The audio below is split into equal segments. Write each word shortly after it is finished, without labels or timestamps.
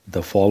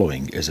The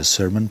following is a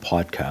sermon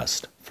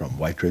podcast from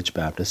White Ridge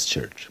Baptist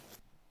Church.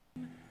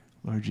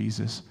 Lord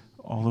Jesus,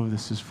 all of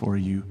this is for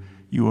you.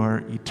 You are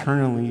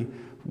eternally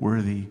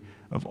worthy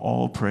of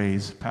all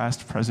praise,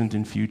 past, present,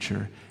 and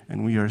future.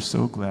 And we are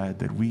so glad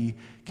that we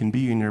can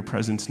be in your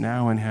presence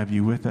now and have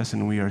you with us.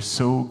 And we are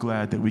so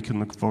glad that we can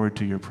look forward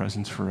to your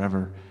presence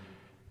forever.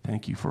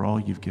 Thank you for all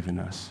you've given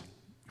us.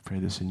 We pray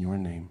this in your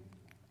name.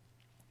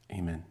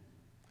 Amen.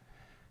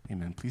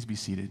 Amen. Please be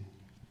seated.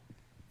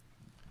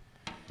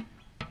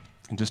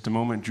 In just a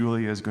moment,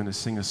 Julia is going to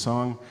sing a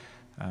song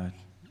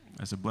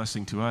as a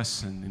blessing to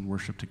us and in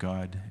worship to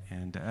God.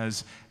 And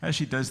as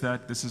she does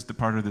that, this is the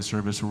part of the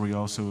service where we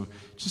also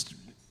just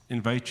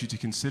invite you to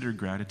consider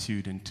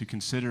gratitude and to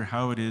consider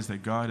how it is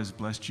that God has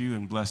blessed you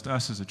and blessed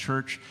us as a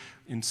church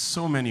in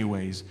so many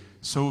ways,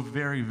 so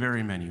very,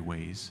 very many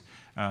ways.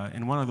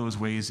 And one of those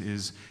ways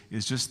is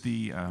just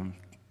the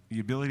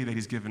ability that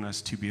he's given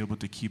us to be able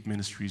to keep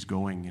ministries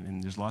going.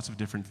 And there's lots of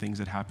different things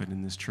that happen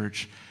in this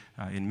church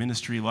in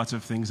ministry, lots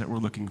of things that we're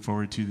looking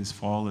forward to this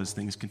fall as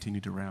things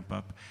continue to ramp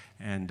up.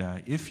 And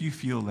if you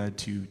feel led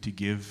to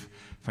give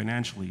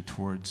financially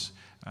towards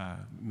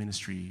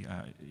ministry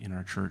in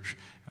our church,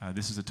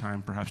 this is a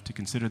time perhaps to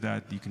consider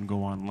that. You can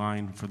go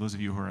online. For those of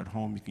you who are at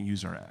home, you can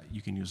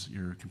use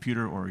your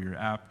computer or your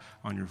app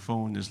on your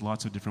phone. There's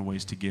lots of different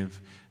ways to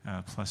give.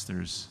 Plus,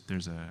 there's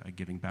a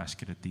giving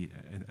basket at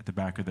the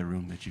back of the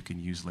room that you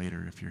can use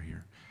later if you're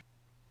here.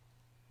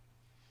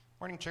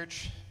 Morning,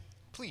 church.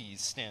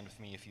 Please stand with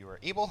me if you are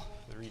able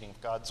for the reading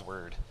of God's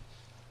Word.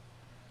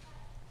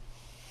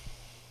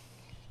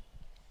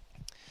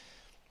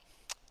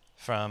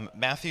 From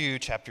Matthew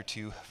chapter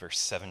 2, verse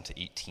 7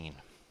 to 18.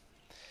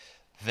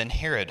 Then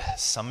Herod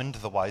summoned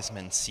the wise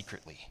men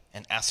secretly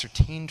and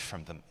ascertained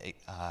from them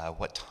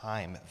what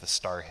time the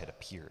star had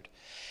appeared.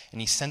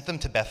 And he sent them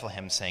to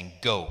Bethlehem, saying,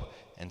 "Go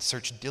and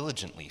search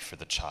diligently for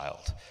the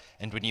child.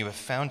 And when you have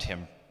found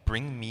him,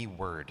 bring me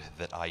word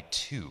that I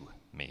too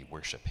may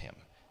worship him."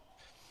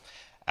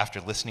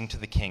 After listening to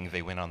the king,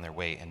 they went on their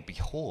way, and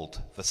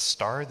behold, the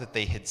star that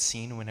they had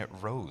seen when it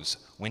rose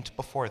went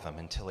before them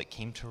until it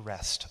came to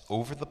rest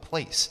over the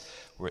place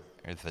where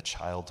the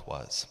child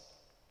was.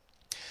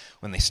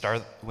 When they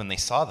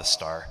saw the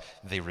star,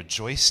 they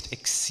rejoiced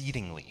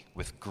exceedingly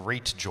with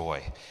great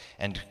joy.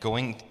 And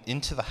going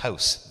into the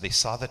house, they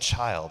saw the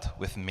child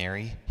with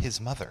Mary, his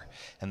mother,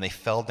 and they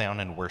fell down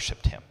and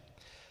worshipped him.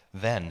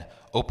 Then,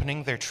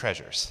 opening their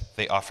treasures,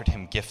 they offered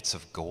him gifts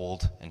of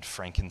gold and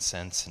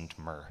frankincense and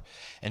myrrh.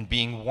 And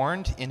being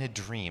warned in a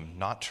dream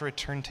not to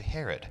return to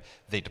Herod,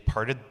 they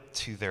departed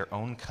to their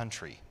own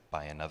country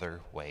by another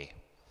way.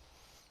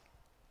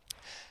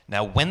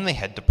 Now when they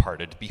had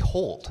departed,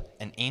 behold,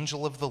 an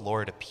angel of the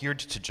Lord appeared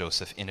to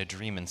Joseph in a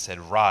dream and said,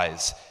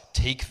 "Rise,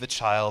 take the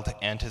child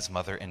and his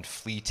mother and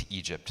flee to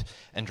Egypt,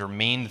 and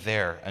remain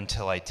there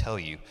until I tell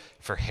you,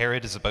 for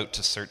Herod is about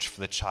to search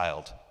for the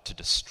child to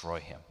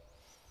destroy him."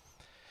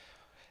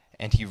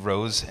 And he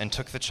rose and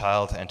took the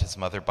child and his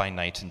mother by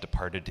night and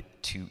departed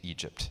to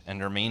Egypt,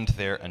 and remained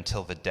there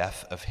until the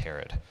death of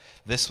Herod.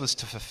 This was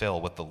to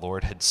fulfill what the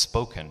Lord had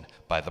spoken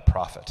by the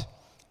prophet,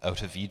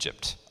 "Out of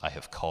Egypt I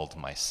have called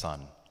my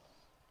son."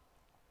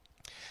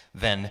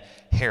 Then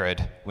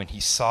Herod, when he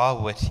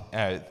saw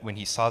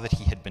that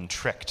he had been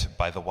tricked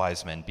by the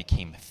wise men,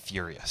 became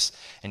furious,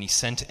 and he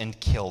sent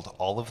and killed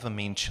all of the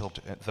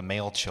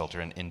male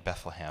children in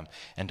Bethlehem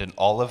and in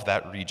all of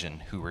that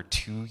region who were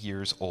 2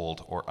 years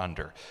old or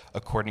under,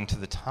 according to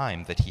the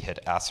time that he had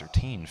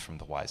ascertained from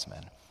the wise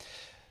men.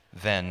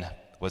 Then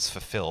was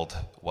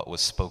fulfilled what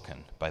was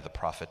spoken by the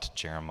prophet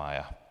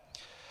Jeremiah.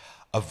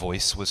 A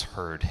voice was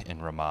heard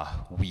in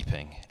Ramah,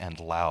 weeping and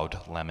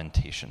loud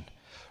lamentation.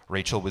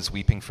 Rachel was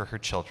weeping for her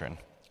children.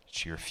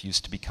 She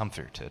refused to be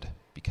comforted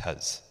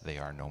because they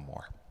are no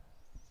more.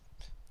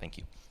 Thank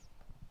you.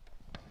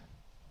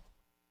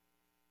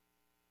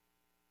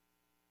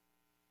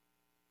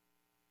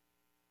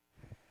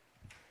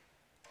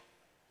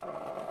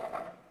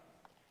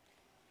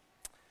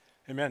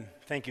 Amen.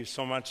 Thank you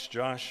so much,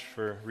 Josh,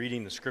 for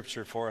reading the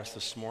scripture for us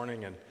this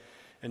morning.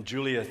 And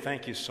Julia,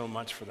 thank you so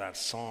much for that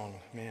song.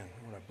 Man,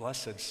 what a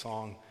blessed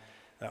song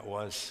that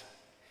was.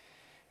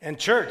 And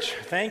church,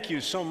 thank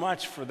you so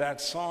much for that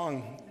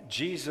song,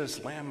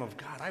 "Jesus, Lamb of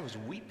God." I was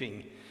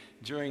weeping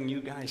during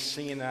you guys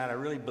singing that. I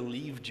really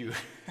believed you.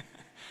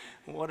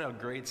 What a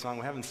great song.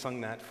 We haven't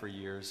sung that for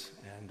years.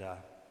 And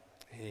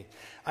hey,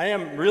 I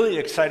am really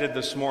excited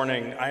this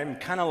morning. I'm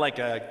kind of like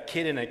a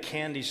kid in a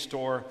candy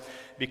store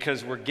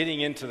because we're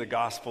getting into the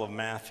Gospel of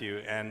Matthew.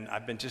 And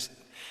I've been just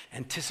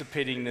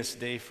anticipating this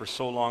day for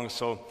so long.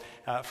 So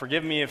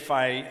forgive me if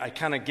I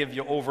kind of give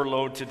you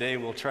overload today.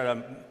 We'll try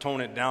to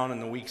tone it down in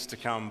the weeks to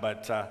come.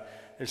 But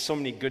there's so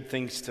many good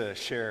things to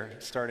share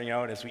starting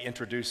out as we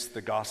introduce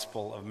the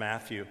Gospel of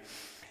Matthew.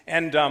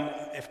 And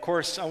of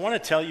course, I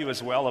want to tell you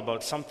as well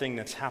about something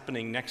that's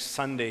happening next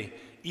Sunday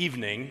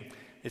evening.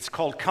 It's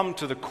called Come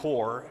to the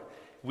Core.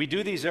 We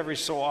do these every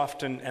so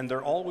often, and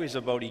they're always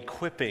about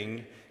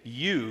equipping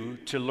you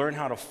to learn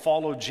how to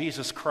follow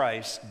Jesus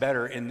Christ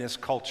better in this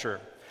culture.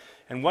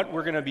 And what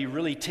we're going to be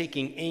really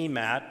taking aim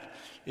at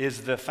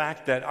is the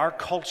fact that our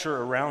culture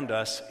around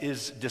us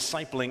is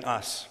discipling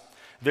us.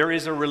 There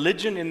is a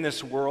religion in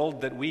this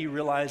world that we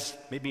realize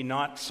maybe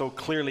not so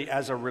clearly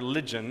as a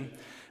religion,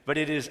 but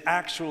it is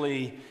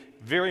actually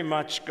very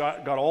much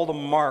got all the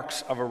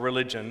marks of a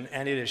religion,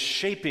 and it is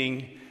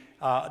shaping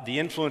the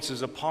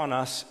influences upon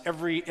us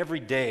every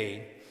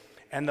day.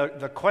 And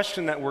the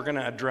question that we're going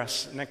to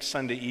address next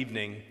Sunday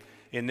evening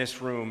in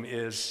this room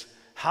is,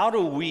 how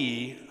do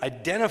we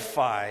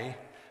identify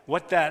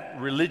what that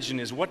religion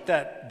is, what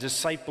that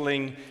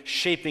discipling,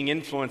 shaping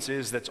influence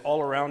is that's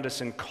all around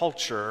us in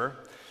culture,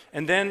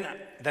 and then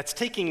that's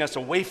taking us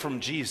away from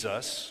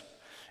Jesus?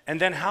 And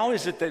then how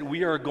is it that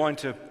we are going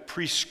to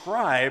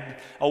prescribe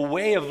a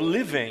way of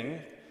living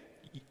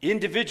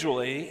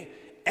individually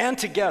and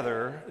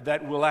together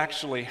that will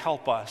actually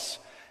help us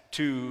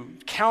to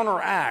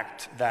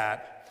counteract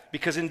that?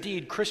 Because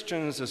indeed,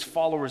 Christians, as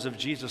followers of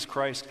Jesus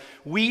Christ,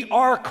 we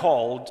are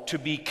called to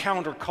be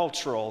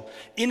countercultural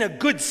in a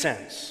good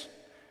sense.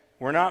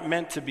 We're not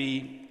meant to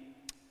be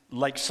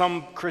like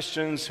some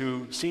Christians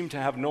who seem to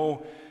have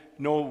no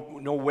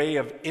way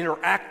of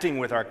interacting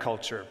with our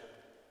culture.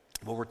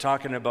 But we're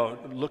talking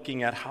about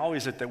looking at how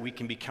is it that we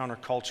can be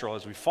countercultural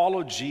as we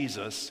follow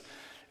Jesus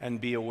and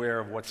be aware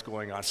of what's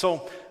going on.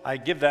 So I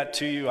give that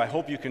to you. I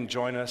hope you can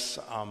join us.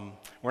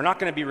 We're not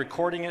going to be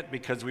recording it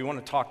because we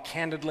want to talk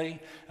candidly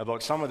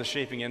about some of the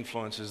shaping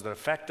influences that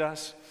affect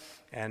us,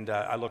 and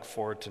I look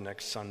forward to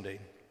next Sunday.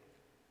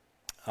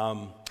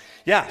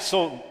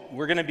 So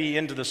we're going to be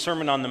into the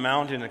Sermon on the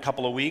Mount in a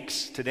couple of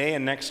weeks. Today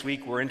and next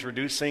week we're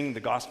introducing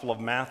the Gospel of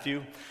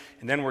Matthew,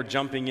 and then we're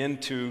jumping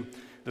into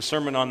the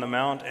Sermon on the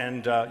Mount.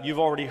 And you've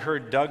already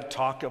heard Doug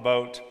talk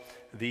about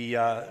the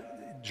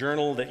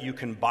journal that you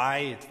can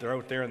buy. They're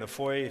out there in the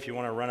foyer. If you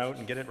want to run out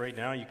and get it right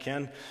now, you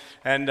can.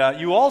 And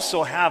you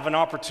also have an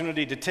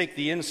opportunity to take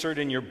the insert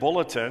in your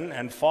bulletin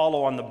and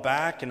follow on the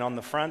back and on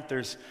the front.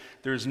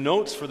 There's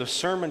notes for the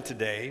sermon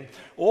today.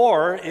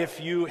 Or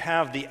if you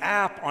have the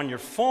app on your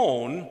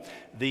phone,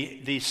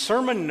 the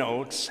sermon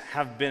notes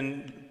have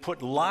been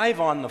put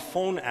live on the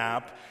phone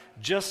app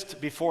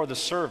just before the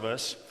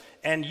service,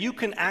 and you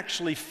can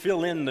actually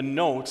fill in the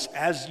notes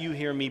as you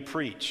hear me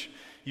preach.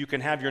 You can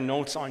have your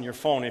notes on your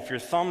phone. If your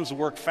thumbs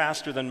work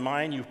faster than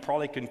mine, you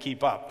probably can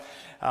keep up.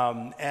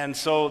 And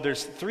so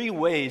there's 3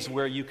 ways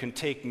where you can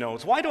take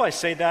notes. Why do I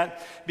say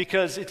that?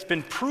 Because it's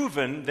been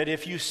proven that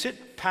if you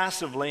sit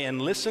passively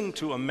and listen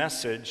to a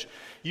message,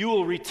 you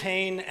will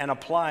retain and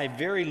apply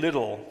very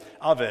little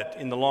of it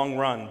in the long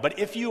run. But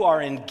if you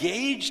are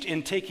engaged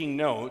in taking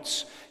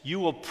notes, you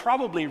will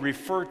probably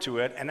refer to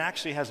it and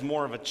actually has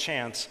more of a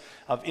chance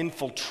of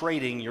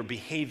infiltrating your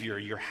behavior,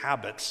 your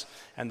habits,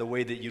 and the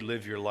way that you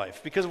live your life.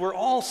 Because we're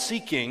all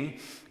seeking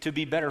to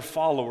be better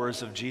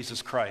followers of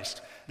Jesus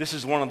Christ. This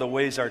is one of the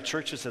ways our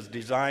churches has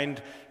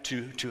designed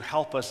to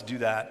help us do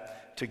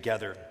that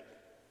together.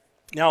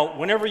 Now,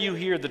 whenever you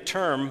hear the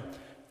term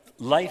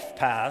life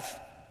path,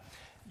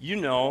 you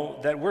know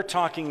that we're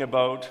talking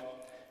about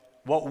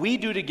what we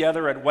do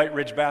together at White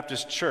Ridge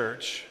Baptist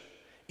Church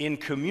in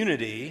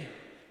community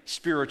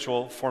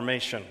spiritual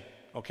formation,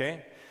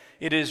 okay?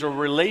 It is a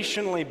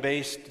relationally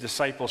based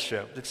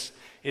discipleship.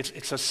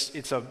 It's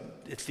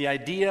the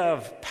idea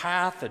of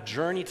path, a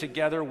journey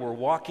together. We're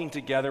walking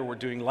together. We're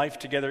doing life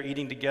together,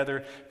 eating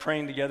together,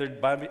 praying together,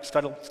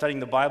 studying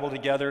the Bible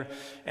together.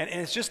 And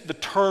it's just the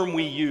term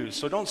we use.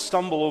 So don't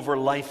stumble over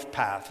life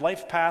path.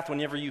 Life path,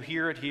 whenever you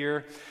hear it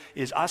here,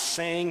 is us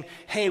saying,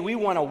 hey, we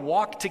want to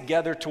walk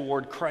together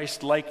toward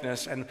Christ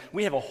likeness, and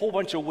we have a whole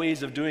bunch of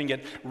ways of doing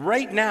it.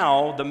 Right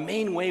now, the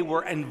main way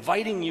we're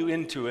inviting you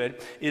into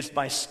it is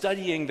by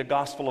studying the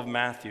Gospel of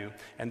Matthew,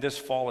 and this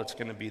fall it's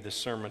going to be the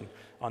Sermon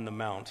on the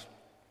Mount.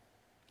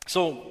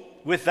 So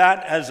with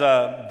that as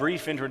a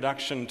brief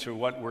introduction to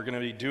what we're going to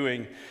be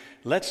doing,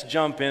 let's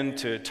jump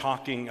into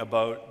talking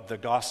about the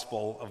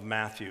Gospel of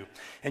Matthew.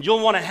 And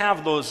you'll want to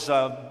have those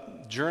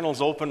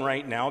journals open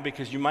right now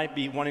because you might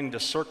be wanting to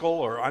circle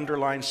or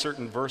underline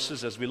certain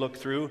verses as we look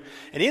through.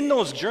 And in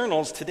those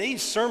journals,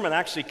 today's sermon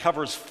actually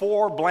covers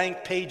 4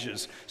 blank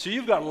pages. So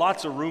you've got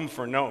lots of room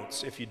for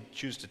notes if you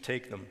choose to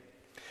take them.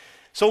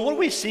 So what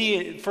we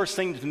see, first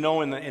thing to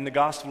know in the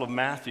Gospel of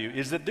Matthew,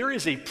 is that there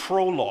is a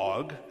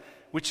prologue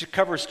which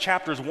covers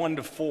chapters 1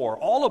 to 4,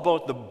 all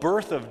about the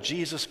birth of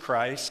Jesus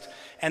Christ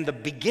and the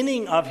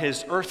beginning of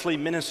his earthly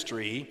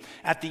ministry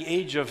at the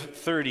age of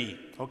 30,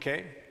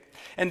 okay?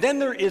 And then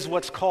there is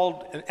what's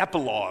called an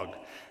epilogue,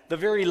 the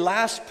very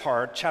last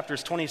part,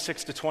 chapters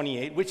 26 to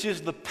 28, which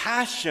is the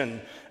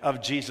passion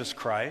of Jesus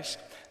Christ,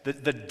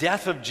 the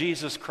death of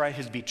Jesus Christ,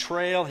 his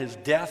betrayal, his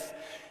death,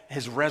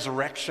 his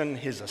resurrection,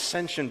 his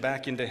ascension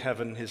back into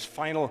heaven, his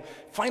final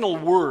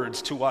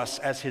words to us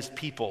as his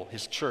people,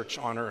 his church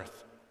on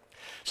earth.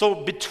 So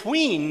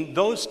between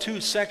those two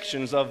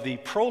sections of the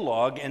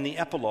prologue and the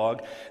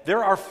epilogue,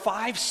 there are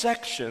 5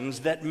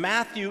 sections that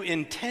Matthew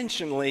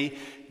intentionally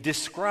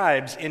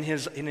describes in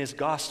his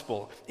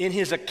gospel, in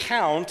his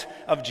account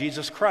of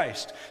Jesus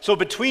Christ. So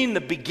between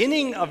the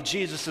beginning of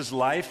Jesus'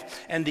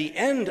 life and the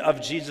end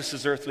of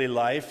Jesus' earthly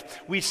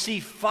life, we see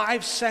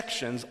 5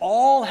 sections,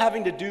 all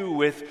having to do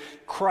with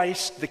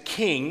Christ the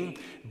King,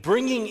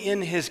 bringing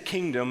in his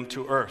kingdom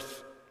to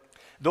earth.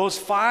 Those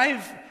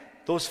five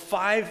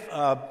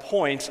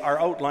points are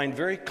outlined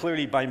very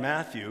clearly by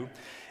Matthew,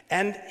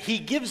 and he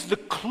gives the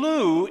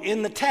clue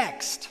in the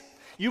text.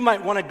 You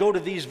might want to go to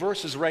these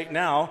verses right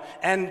now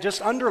and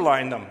just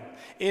underline them.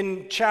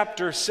 In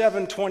chapter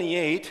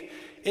 7:28,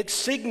 it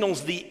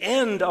signals the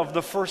end of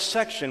the first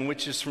section,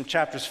 which is from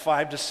chapters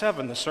 5 to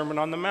 7, the Sermon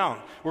on the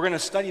Mount. We're going to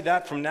study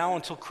that from now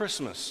until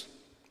Christmas.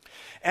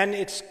 And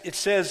it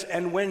says,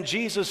 and when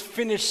Jesus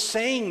finished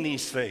saying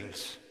these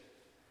things.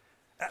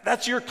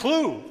 That's your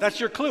clue. That's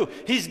your clue.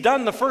 He's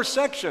done the first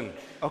section,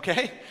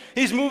 okay?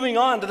 He's moving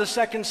on to the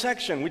second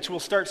section, which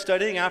we'll start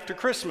studying after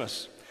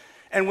Christmas.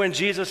 And when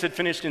Jesus had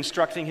finished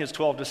instructing his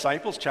 12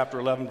 disciples, chapter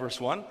 11, verse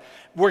 1,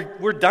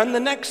 we're done the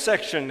next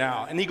section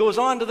now. And he goes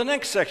on to the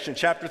next section,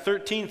 chapter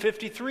 13,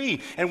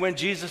 53. And when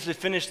Jesus had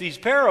finished these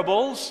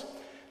parables,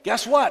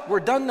 guess what? We're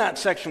done that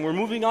section. We're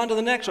moving on to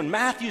the next one.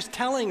 Matthew's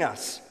telling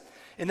us.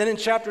 And then in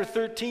chapter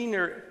 13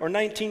 or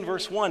 19,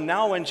 verse 1,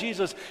 now when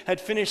Jesus had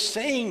finished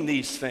saying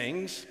these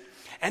things,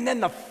 and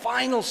then the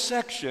final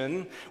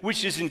section,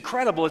 which is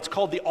incredible, it's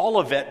called the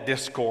Olivet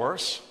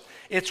Discourse.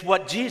 It's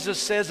what Jesus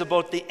says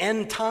about the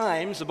end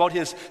times, about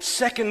his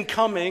second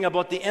coming,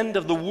 about the end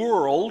of the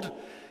world.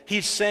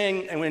 He's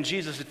saying, and when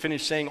Jesus had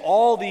finished saying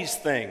all these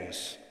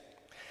things,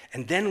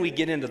 and then we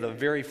get into the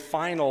very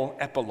final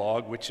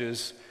epilogue, which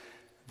is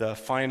the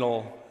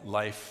final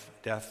life,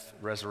 death,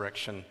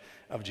 resurrection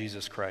of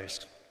Jesus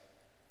Christ.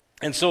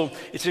 And so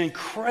it's an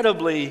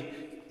incredibly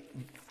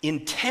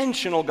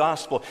intentional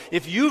gospel.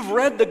 If you've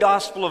read the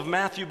Gospel of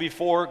Matthew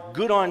before,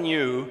 good on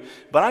you.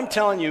 But I'm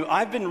telling you,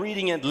 I've been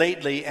reading it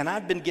lately, and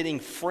I've been getting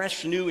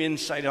fresh new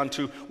insight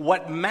onto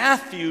what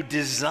Matthew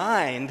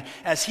designed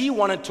as he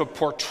wanted to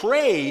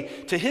portray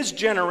to his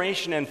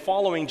generation and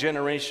following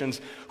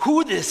generations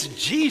who this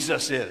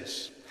Jesus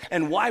is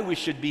and why we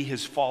should be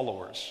his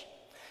followers.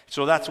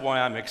 So that's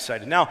why I'm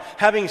excited. Now,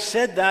 having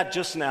said that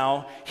just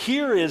now,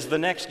 here is the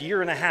next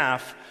year and a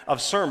half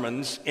of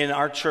sermons in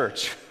our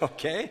church,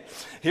 okay?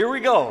 Here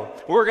we go.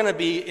 We're going to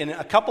be in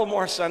a couple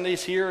more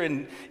Sundays here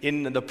in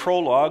the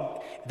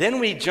prologue. Then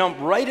we jump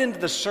right into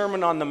the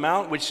Sermon on the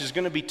Mount, which is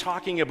going to be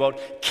talking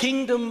about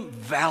kingdom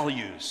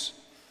values.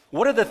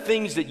 What are the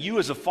things that you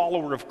as a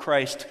follower of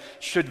Christ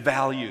should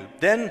value?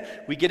 Then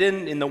we get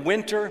in the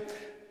winter,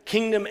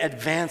 kingdom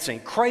advancing.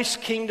 Christ's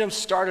kingdom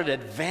started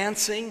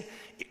advancing.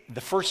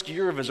 The first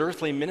year of his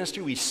earthly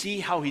ministry, we see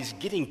how he's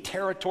getting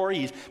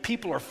territory.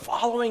 People are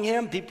following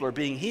him, people are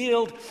being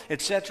healed,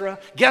 etc.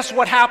 Guess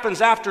what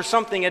happens after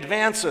something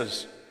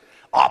advances?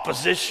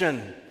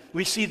 Opposition.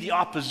 We see the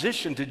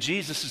opposition to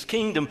Jesus'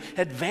 kingdom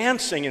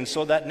advancing, and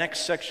so that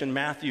next section,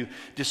 Matthew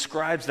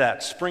describes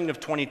that. Spring of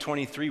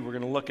 2023, we're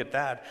going to look at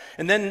that.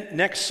 And then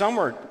next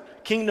summer,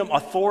 kingdom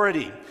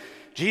authority.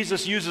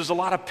 Jesus uses a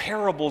lot of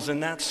parables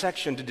in that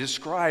section to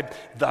describe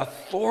the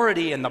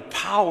authority and the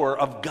power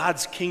of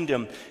God's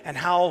kingdom and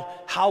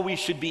how we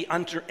should be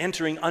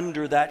entering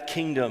under that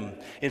kingdom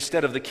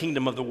instead of the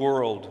kingdom of the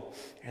world.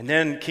 And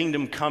then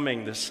kingdom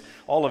coming, this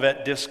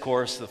Olivet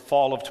Discourse, the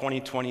fall of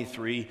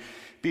 2023,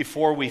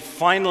 before we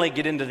finally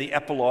get into the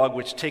epilogue,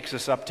 which takes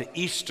us up to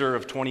Easter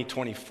of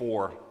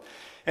 2024.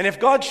 And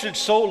if God should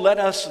so let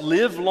us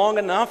live long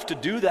enough to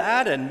do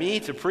that, and me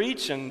to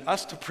preach, and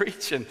us to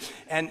preach,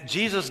 and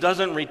Jesus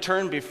doesn't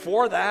return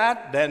before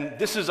that, then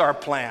this is our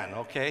plan,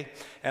 okay?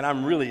 And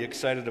I'm really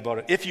excited about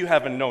it. If you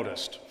haven't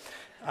noticed,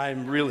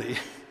 I'm really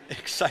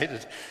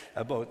excited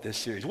about this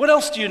series. What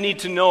else do you need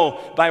to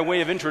know by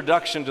way of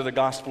introduction to the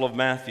Gospel of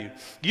Matthew?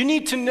 You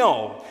need to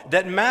know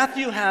that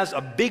Matthew has a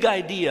big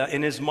idea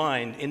in his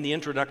mind in the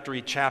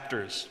introductory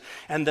chapters.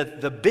 And that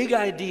the big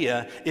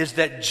idea is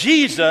that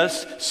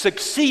Jesus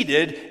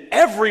succeeded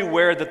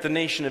everywhere that the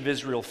nation of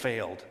Israel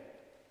failed.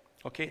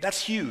 Okay,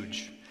 that's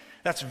huge.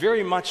 That's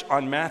very much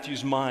on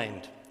Matthew's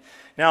mind.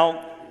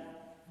 Now,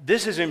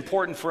 this is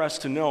important for us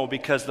to know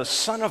because the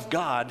Son of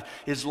God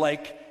is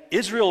like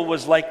Israel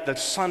was like the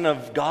Son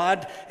of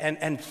God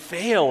and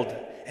failed.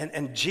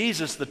 And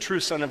Jesus, the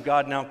true Son of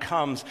God, now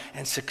comes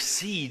and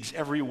succeeds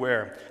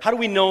everywhere. How do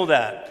we know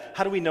that?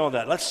 How do we know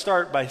that? Let's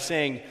start by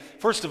saying,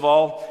 first of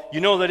all,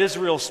 you know that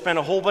Israel spent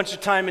a whole bunch of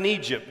time in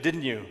Egypt,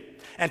 didn't you?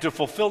 And to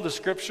fulfill the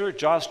scripture,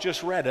 Josh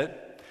just read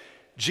it,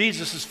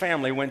 Jesus'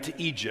 family went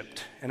to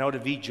Egypt, and out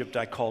of Egypt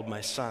I called my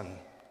son.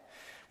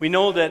 We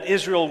know that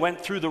Israel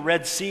went through the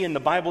Red Sea, and the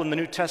Bible in the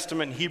New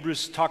Testament in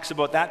Hebrews talks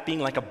about that being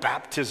like a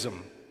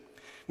baptism.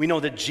 We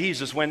know that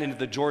Jesus went into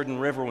the Jordan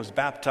River and was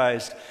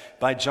baptized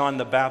by John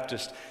the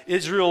Baptist.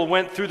 Israel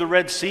went through the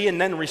Red Sea and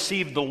then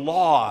received the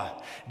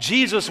law.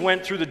 Jesus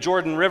went through the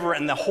Jordan River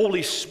and the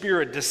Holy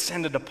Spirit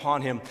descended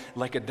upon him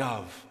like a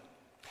dove.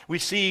 We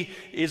see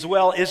as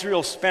well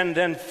Israel spend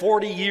then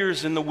 40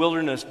 years in the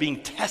wilderness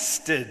being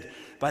tested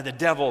by the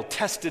devil,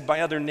 tested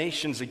by other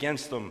nations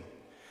against them.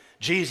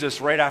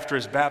 Jesus, right after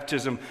his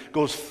baptism,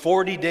 goes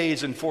 40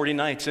 days and 40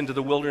 nights into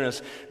the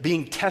wilderness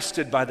being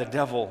tested by the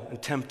devil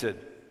and tempted.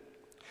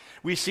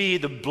 We see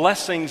the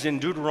blessings in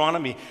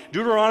Deuteronomy.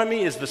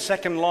 Deuteronomy is the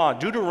second law.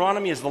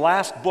 Deuteronomy is the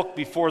last book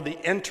before the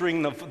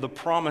entering of the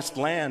promised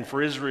land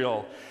for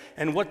Israel.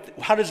 And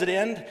how does it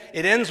end?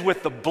 It ends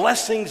with the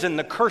blessings and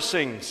the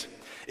cursings.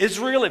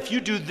 Israel, if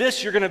you do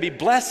this, you're going to be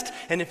blessed,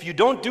 and if you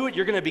don't do it,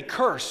 you're going to be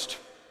cursed.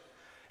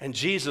 And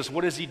Jesus,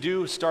 what does he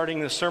do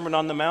starting the Sermon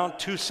on the Mount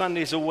 2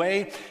 Sundays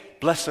away?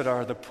 Blessed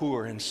are the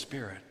poor in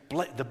spirit.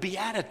 The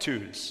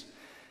Beatitudes.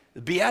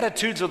 The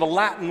Beatitudes are the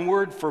Latin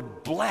word for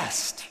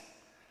blessed.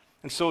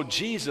 And so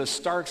Jesus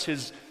starts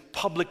his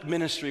public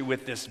ministry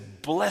with this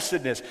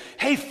blessedness.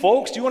 Hey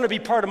folks, do you want to be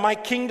part of my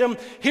kingdom?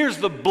 Here's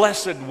the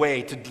blessed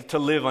way to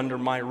live under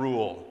my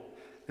rule.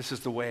 This is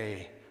the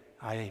way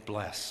I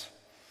bless.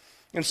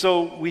 And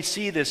so we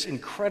see this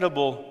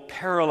incredible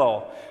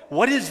parallel.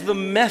 What is the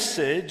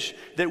message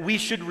that we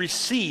should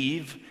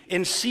receive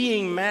in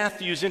seeing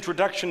Matthew's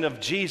introduction of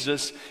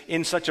Jesus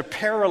in such a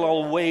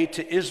parallel way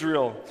to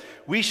Israel?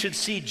 We should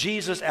see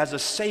Jesus as a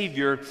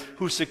Savior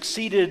who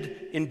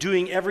succeeded in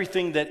doing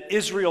everything that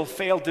Israel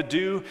failed to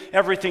do,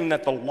 everything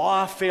that the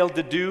law failed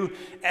to do,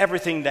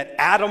 everything that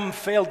Adam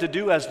failed to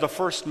do as the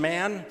first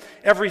man,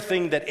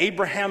 everything that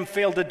Abraham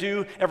failed to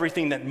do,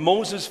 everything that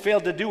Moses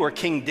failed to do or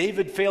King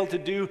David failed to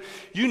do.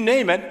 You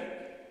name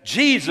it,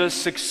 Jesus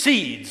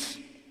succeeds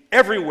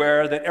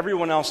everywhere that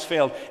everyone else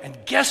failed. And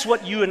guess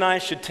what you and I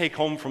should take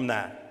home from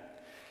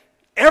that?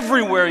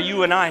 Everywhere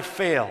you and I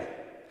fail,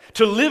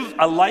 to live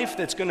a life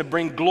that's going to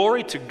bring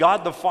glory to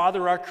God the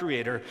Father, our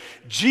Creator,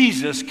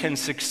 Jesus can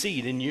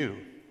succeed in you.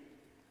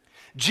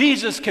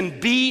 Jesus can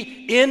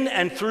be in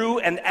and through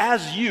and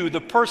as you the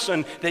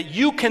person that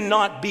you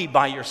cannot be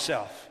by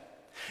yourself.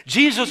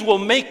 Jesus will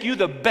make you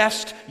the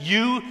best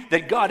you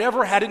that God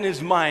ever had in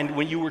his mind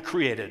when you were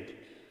created.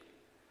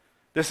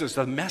 This is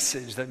the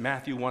message that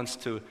Matthew wants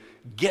to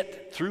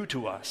get through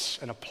to us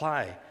and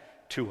apply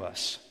to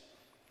us.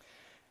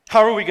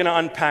 How are we going to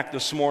unpack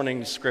this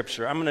morning's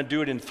scripture? I'm going to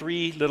do it in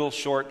 3 little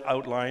short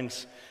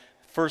outlines.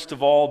 First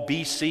of all,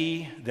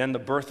 BC, then the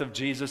birth of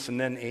Jesus, and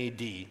then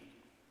AD.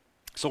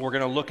 So we're going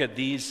to look at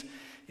these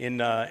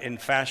in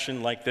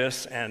fashion like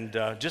this and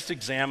just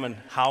examine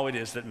how it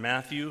is that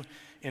Matthew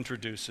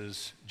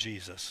introduces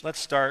Jesus. Let's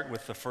start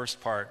with the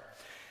first part.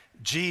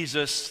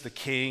 Jesus, the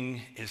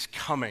King, is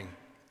coming.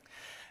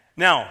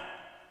 Now,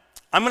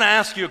 I'm going to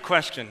ask you a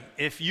question.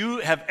 If you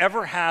have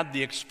ever had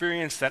the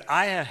experience that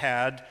I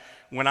had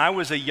when I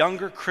was a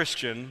younger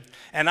Christian,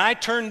 and I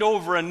turned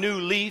over a new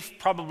leaf,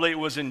 probably it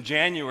was in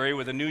January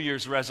with a New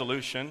Year's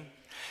resolution,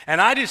 and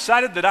I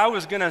decided that I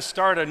was going to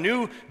start a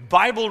new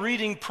Bible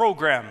reading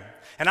program.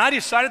 And I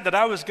decided that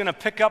I was going to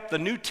pick up the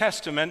New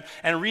Testament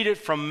and read it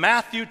from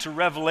Matthew to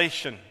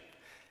Revelation.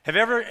 Have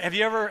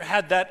you ever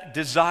had that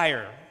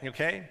desire?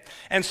 Okay?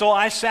 And so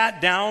I sat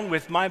down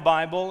with my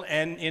Bible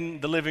and in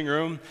the living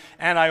room,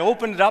 and I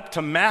opened it up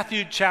to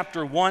Matthew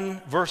chapter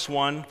 1, verse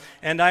 1,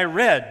 and I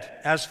read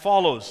as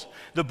follows.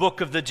 The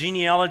book of the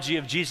genealogy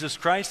of Jesus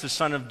Christ, the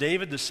son of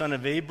David, the son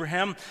of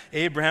Abraham.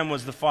 Abraham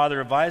was the father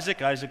of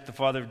Isaac, Isaac the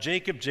father of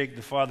Jacob, Jacob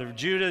the father of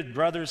Judah,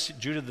 brothers,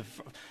 Judah the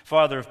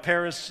father of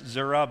Perez,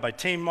 Zerah by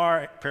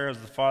Tamar, Perez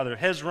the father of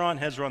Hezron,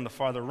 Hezron the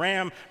father of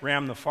Ram,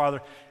 Ram the father.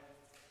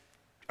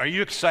 Are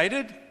you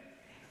excited?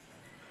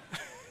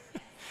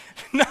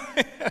 No,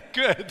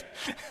 good.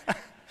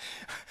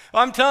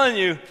 Well, I'm telling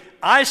you,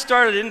 I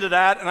started into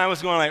that and I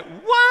was going like,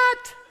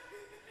 what?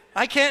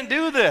 I can't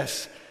do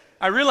this.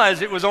 I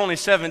realized it was only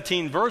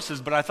 17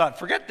 verses, but I thought,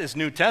 forget this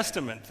New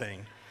Testament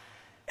thing.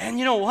 And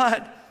you know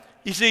what?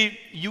 You see,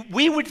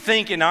 we would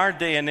think in our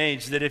day and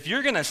age that if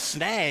you're going to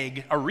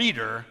snag a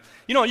reader,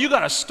 you got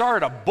to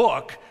start a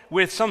book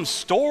with some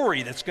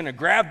story that's going to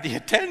grab the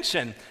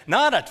attention,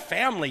 not a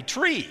family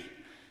tree,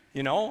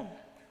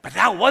 But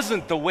that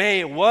wasn't the way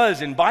it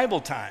was in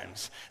Bible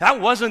times.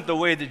 That wasn't the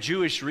way the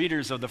Jewish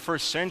readers of the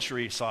first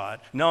century saw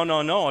it.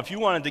 No. If you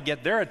wanted to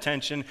get their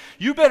attention,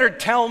 you better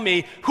tell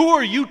me, who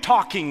are you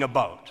talking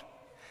about?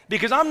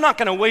 Because I'm not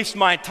going to waste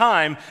my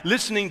time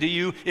listening to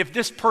you if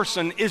this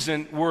person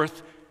isn't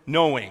worth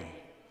knowing.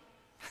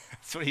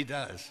 That's what he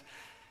does.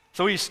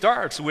 So he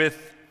starts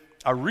with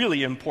a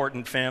really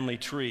important family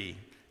tree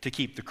to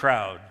keep the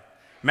crowd.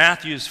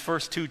 Matthew's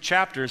first 2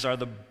 chapters are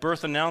the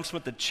birth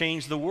announcement that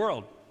changed the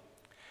world.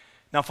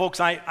 Now, folks,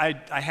 I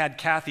had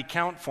Kathy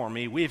count for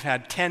me. We've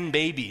had 10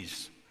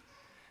 babies.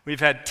 We've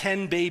had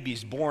 10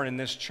 babies born in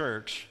this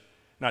church.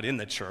 Not in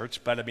the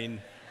church, but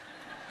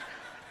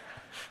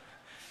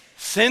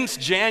since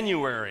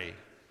January.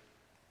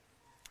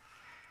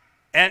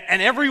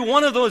 And every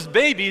one of those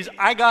babies,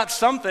 I got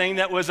something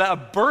that was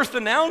a birth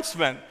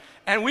announcement.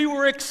 And we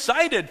were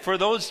excited for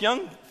those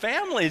young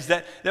families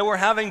that were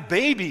having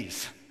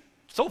babies.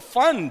 So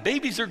fun.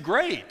 Babies are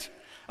great.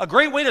 A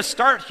great way to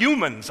start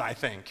humans, I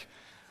think.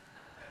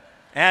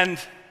 And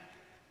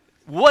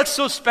what's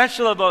so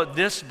special about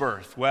this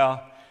birth?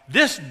 Well,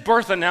 this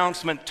birth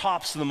announcement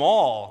tops them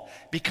all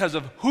because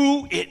of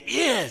who it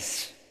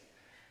is.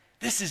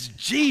 This is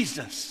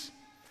Jesus.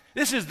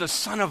 This is the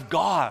Son of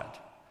God.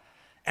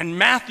 And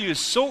Matthew is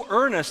so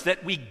earnest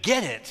that we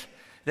get it,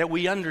 that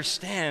we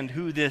understand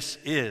who this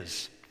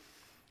is.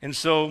 And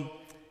so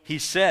he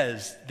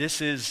says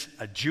this is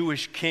a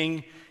Jewish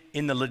king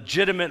in the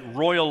legitimate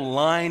royal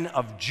line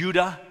of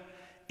Judah,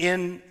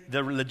 in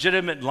the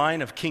legitimate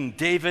line of King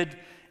David,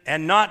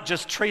 and not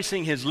just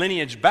tracing his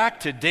lineage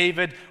back to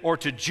David or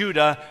to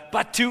Judah,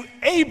 but to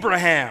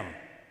Abraham.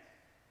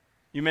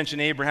 You mention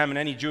Abraham in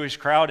any Jewish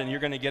crowd and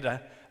you're going to get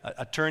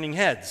a turning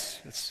heads.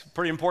 It's a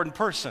pretty important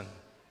person.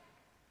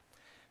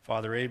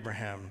 Father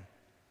Abraham.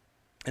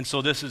 And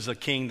so this is a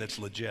king that's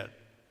legit.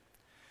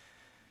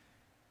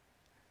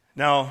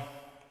 Now,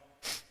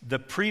 the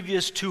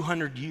previous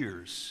 200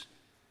 years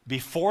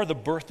before the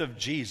birth of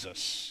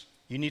Jesus,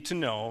 you need to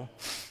know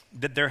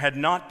that there had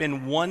not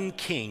been one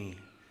king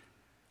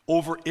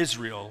over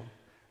Israel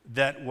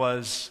that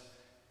was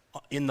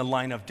in the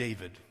line of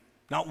David.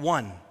 Not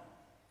one.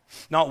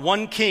 Not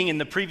one king in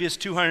the previous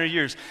 200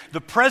 years.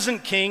 The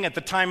present king at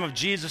the time of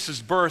Jesus'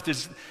 birth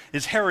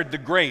is Herod the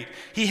Great.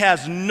 He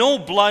has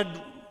no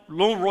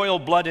royal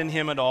blood in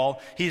him at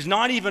all. He's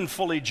not even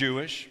fully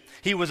Jewish.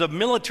 He was a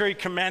military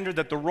commander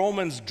that the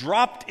Romans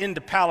dropped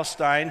into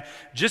Palestine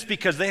just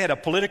because they had a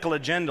political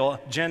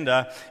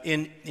agenda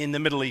in the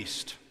Middle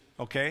East.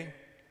 Okay?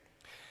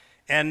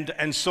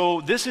 And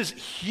so this is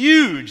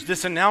huge,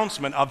 this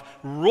announcement of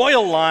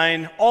royal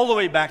line all the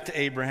way back to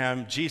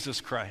Abraham,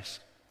 Jesus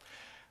Christ.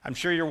 I'm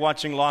sure you're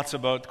watching lots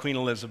about Queen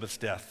Elizabeth's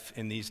death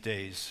in these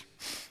days.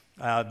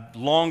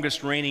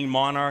 Longest reigning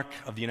monarch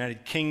of the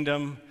United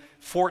Kingdom,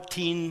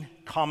 14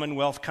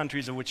 Commonwealth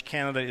countries, of which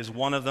Canada is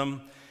one of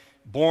them.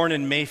 Born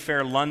in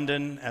Mayfair,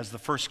 London, as the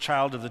first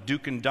child of the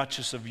Duke and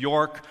Duchess of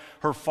York.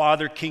 Her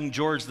father, King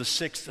George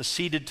VI,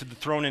 acceded to the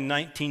throne in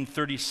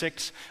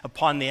 1936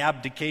 upon the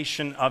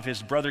abdication of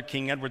his brother,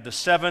 King Edward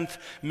VII,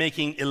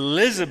 making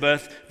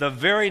Elizabeth the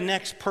very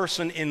next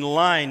person in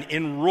line,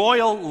 in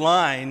royal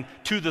line,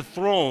 to the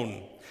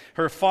throne.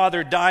 Her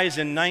father dies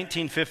in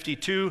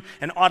 1952,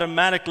 and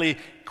automatically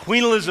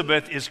Queen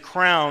Elizabeth is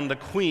crowned the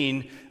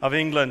Queen of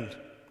England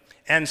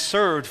and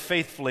served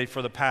faithfully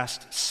for the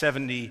past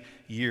 70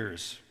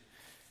 years.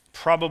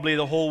 Probably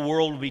the whole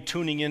world will be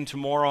tuning in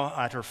tomorrow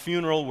at her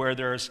funeral, where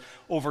there's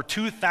over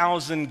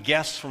 2,000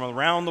 guests from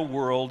around the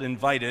world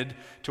invited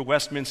to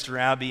Westminster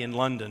Abbey in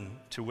London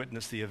to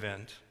witness the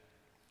event.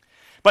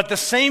 But the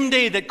same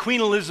day that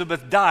Queen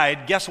Elizabeth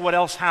died, guess what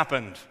else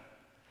happened?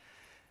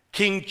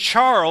 King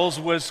Charles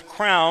was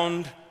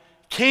crowned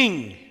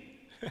king.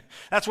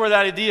 That's where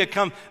that idea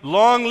comes.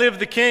 Long live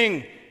the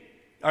king.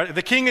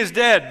 The king is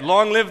dead,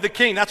 long live the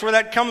king. That's where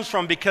that comes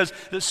from, because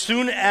as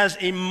soon as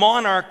a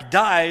monarch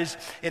dies,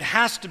 it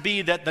has to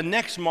be that the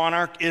next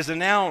monarch is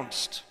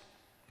announced.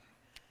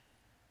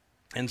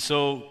 And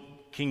so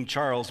King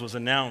Charles was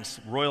announced.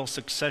 Royal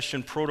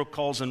succession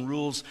protocols and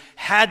rules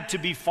had to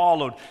be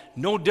followed.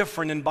 No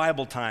different in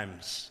Bible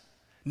times.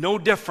 No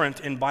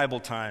different in Bible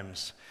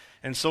times.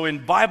 And so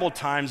in Bible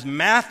times,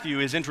 Matthew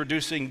is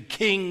introducing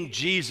King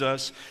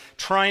Jesus,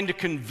 trying to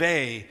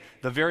convey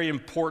the very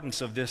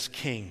importance of this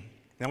king.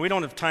 Now, we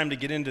don't have time to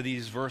get into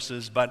these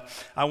verses, but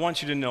I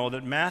want you to know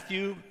that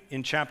Matthew,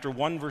 in chapter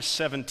 1, verse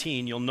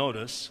 17, you'll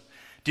notice,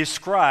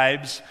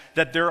 describes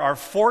that there are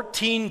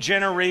 14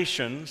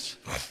 generations.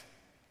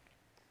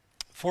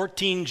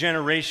 14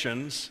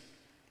 generations.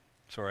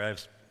 Sorry, I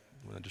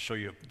wanted to show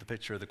you the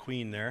picture of the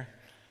queen there.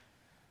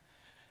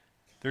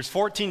 There's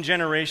 14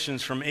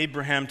 generations from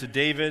Abraham to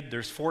David.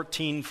 There's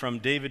 14 from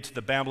David to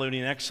the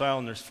Babylonian exile,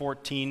 and there's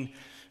 14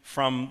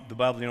 from the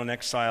Babylonian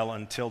exile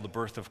until the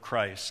birth of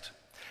Christ.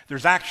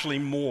 There's actually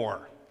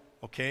more,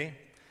 okay?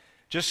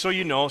 Just so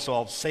you know, so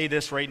I'll say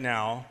this right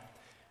now.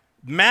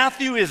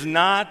 Matthew is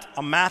not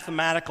a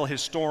mathematical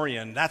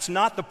historian. That's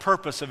not the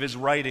purpose of his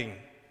writing.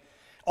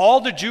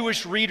 All the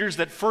Jewish readers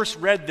that first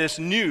read this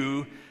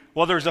knew,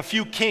 well, there's a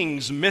few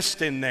kings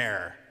missed in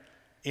there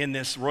in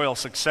this royal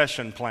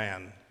succession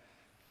plan.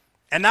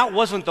 And that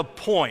wasn't the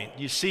point.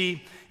 You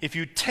see, if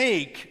you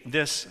take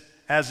this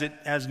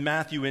as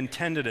Matthew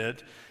intended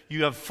it,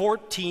 you have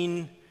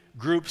 14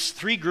 groups,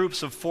 3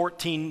 groups of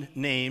 14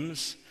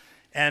 names,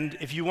 and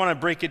if you want to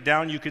break it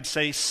down, you could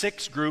say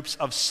 6 groups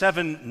of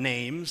 7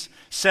 names.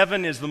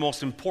 7 is the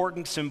most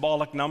important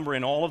symbolic number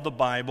in all of the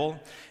Bible,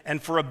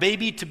 and for a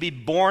baby to be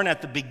born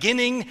at the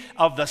beginning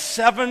of the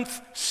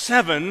 7th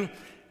 7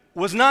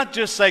 was not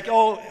just like,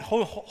 oh,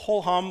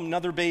 ho hum,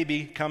 another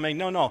baby coming.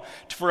 No.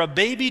 For a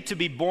baby to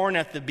be born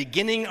at the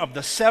beginning of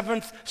the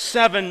 7th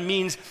 7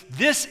 means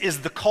this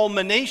is the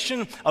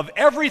culmination of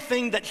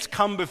everything that's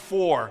come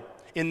before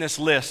in this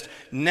list.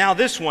 Now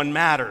this one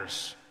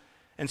matters.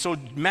 And so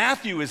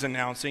Matthew is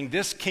announcing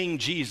this King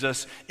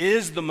Jesus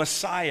is the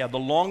Messiah, the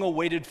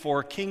long-awaited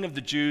for King of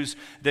the Jews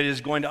that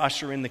is going to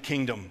usher in the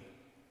kingdom.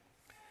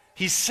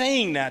 He's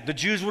saying that. The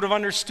Jews would have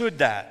understood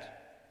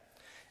that.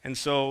 And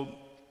so,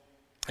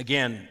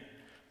 again,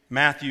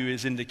 Matthew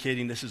is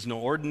indicating this is no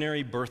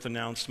ordinary birth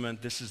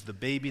announcement. This is the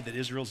baby that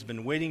Israel's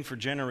been waiting for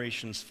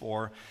generations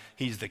for.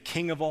 He's the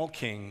King of all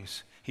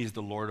kings. He's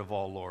the Lord of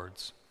all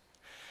lords.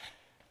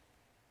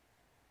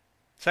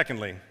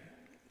 Secondly,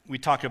 we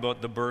talk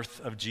about the birth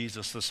of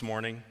Jesus this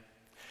morning.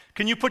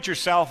 Can you put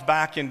yourself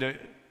back into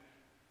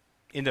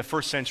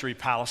first century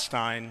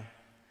Palestine?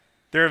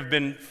 There have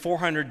been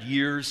 400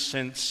 years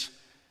since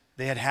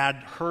they had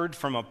heard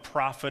from a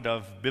prophet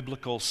of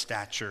biblical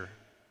stature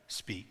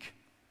speak.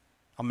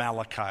 A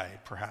Malachi,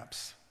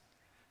 perhaps.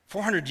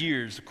 400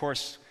 years, of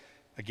course,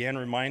 again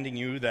reminding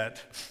you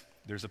that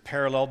there's a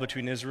parallel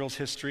between Israel's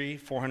history,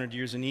 400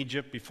 years in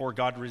Egypt before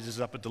God raises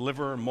up a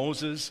deliverer,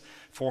 Moses,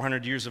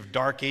 400 years of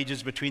dark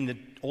ages between the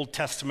Old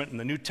Testament and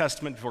the New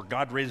Testament before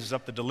God raises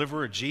up the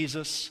deliverer,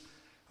 Jesus.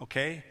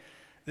 Okay?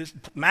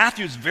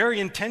 Matthew's very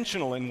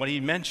intentional in what he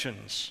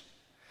mentions.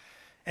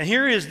 And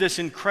here is this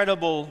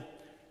incredible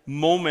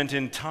moment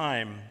in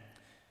time.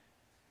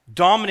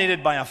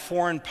 Dominated by a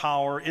foreign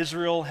power,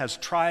 Israel has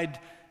tried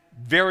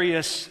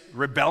various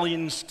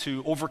rebellions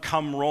to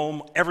overcome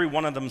Rome. Every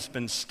one of them has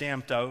been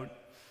stamped out.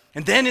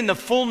 And then in the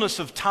fullness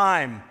of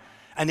time,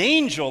 an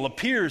angel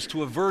appears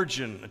to a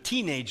virgin, a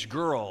teenage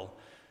girl,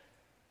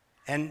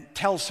 and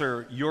tells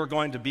her, you're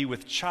going to be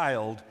with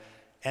child,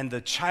 and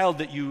the child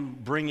that you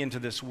bring into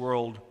this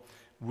world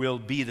will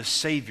be the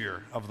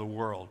Savior of the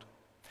world.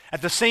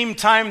 At the same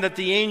time that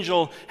the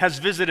angel has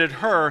visited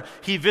her,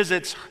 he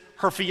visits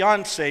her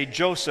fiance,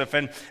 Joseph,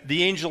 and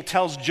the angel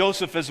tells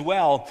Joseph as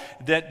well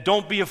that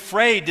don't be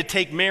afraid to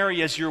take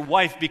Mary as your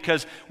wife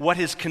because what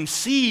is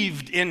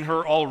conceived in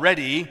her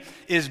already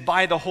is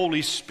by the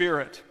Holy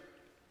Spirit.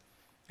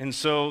 And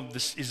so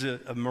this is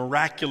a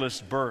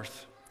miraculous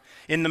birth.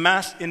 In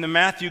the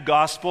Matthew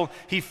Gospel,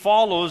 he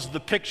follows the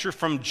picture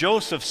from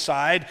Joseph's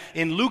side.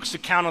 In Luke's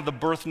account of the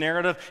birth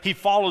narrative, he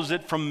follows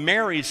it from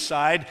Mary's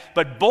side,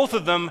 but both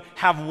of them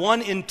have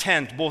one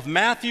intent. Both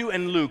Matthew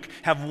and Luke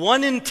have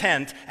one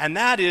intent, and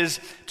that is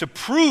to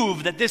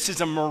prove that this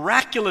is a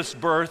miraculous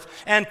birth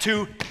and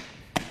to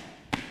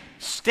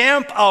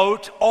stamp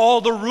out all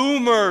the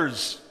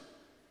rumors.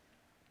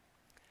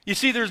 You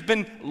see, there's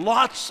been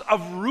lots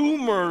of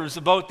rumors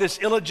about this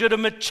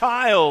illegitimate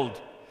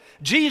child.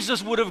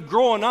 Jesus would have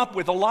grown up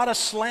with a lot of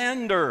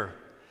slander,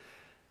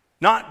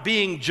 not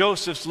being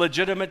Joseph's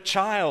legitimate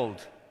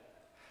child.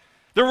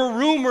 There were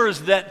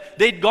rumors that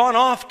they'd gone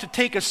off to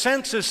take a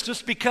census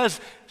just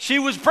because she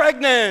was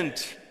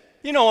pregnant.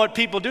 You know what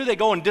people do, they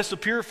go and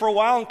disappear for a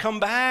while and come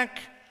back.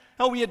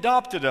 Oh, we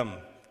adopted him.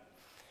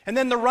 And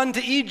then the run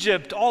to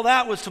Egypt, all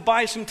that was to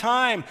buy some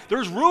time.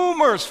 There's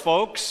rumors,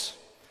 folks.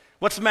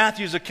 What's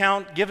Matthew's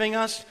account giving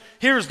us?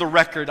 Here's the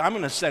record. I'm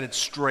going to set it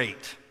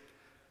straight.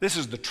 This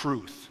is the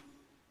truth.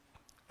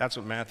 That's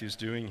what Matthew's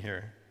doing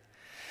here.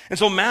 And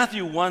so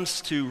Matthew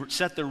wants to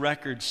set the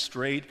record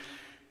straight.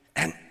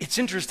 And it's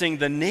interesting,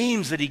 the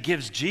names that he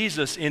gives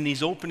Jesus in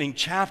these opening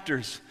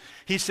chapters.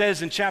 He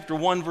says in chapter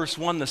 1, verse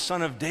 1, the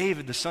son of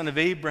David, the son of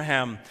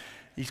Abraham.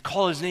 He's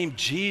called his name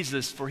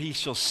Jesus, for he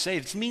shall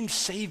save. It means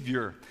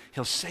Savior.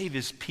 He'll save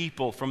his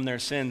people from their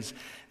sins.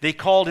 They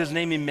called his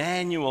name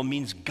Emmanuel,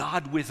 means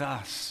God with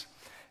us.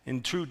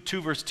 In 2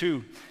 verse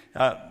 2,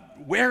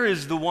 where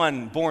is the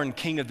one born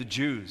King of the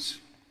Jews?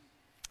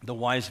 The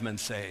wise men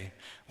say,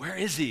 where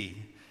is he?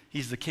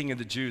 He's the King of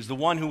the Jews, the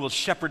one who will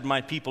shepherd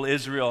my people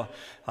Israel,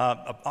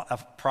 a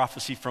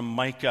prophecy from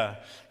Micah.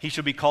 He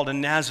shall be called a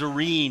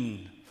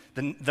Nazarene.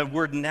 The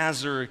word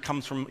Nazar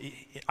comes from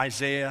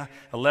Isaiah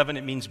 11.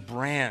 It means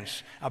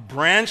branch. A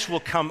branch will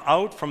come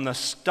out from the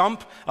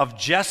stump of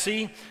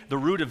Jesse, the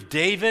root of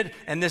David,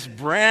 and this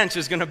branch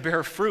is going to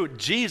bear fruit.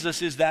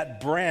 Jesus is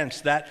that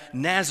branch, that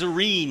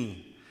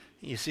Nazarene.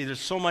 You see, there's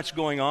so much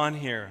going on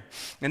here.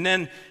 And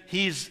then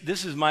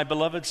this is my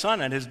beloved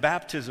son at his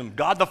baptism.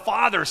 God the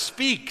Father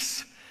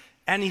speaks,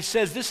 and he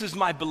says, this is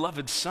my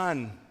beloved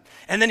son.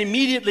 And then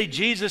immediately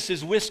Jesus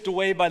is whisked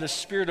away by the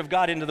Spirit of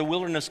God into the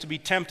wilderness to be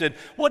tempted.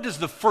 What is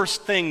the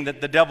first thing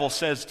that the devil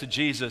says to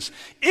Jesus?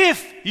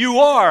 If you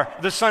are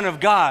the Son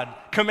of God,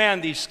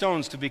 command these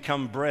stones to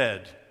become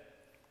bread.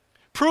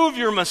 Prove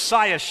your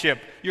messiahship,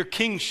 your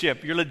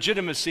kingship, your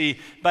legitimacy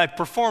by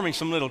performing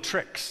some little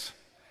tricks.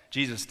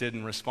 Jesus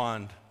didn't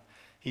respond.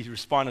 He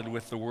responded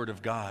with the Word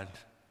of God.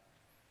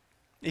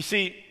 You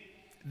see,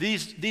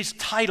 these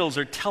titles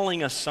are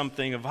telling us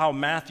something of how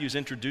Matthew's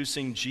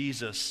introducing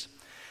Jesus.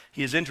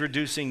 He is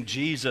introducing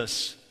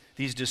Jesus,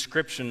 these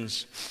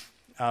descriptions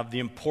of the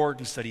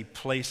importance that he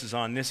places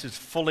on. This is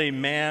fully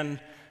man,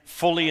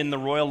 fully in the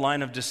royal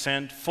line of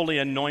descent, fully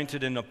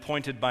anointed and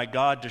appointed by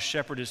God to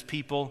shepherd his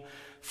people,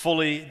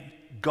 fully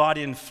God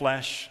in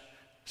flesh,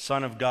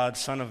 Son of God,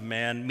 Son of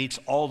man, meets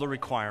all the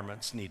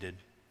requirements needed.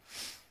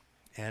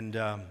 And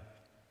I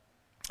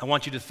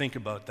want you to think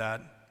about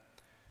that.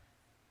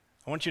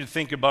 I want you to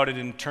think about it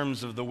in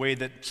terms of the way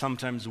that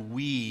sometimes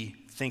we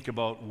think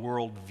about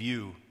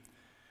worldview.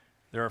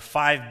 There are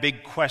 5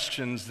 big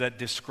questions that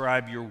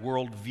describe your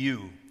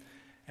worldview.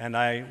 And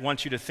I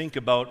want you to think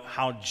about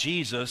how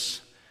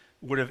Jesus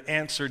would have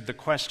answered the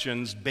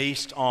questions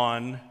based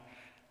on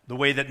the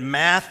way that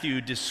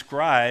Matthew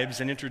describes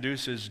and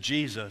introduces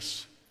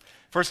Jesus.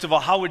 First of all,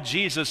 how would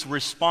Jesus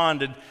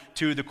respond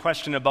to the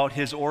question about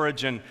his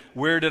origin?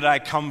 Where did I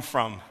come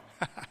from?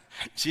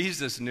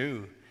 Jesus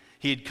knew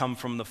he had come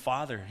from the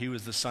Father. He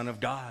was the Son of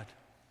God.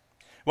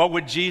 What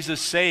would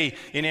Jesus say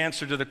in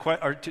answer to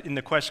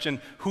the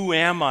question, who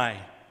am I?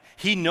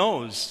 He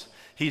knows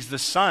he's the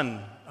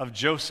son of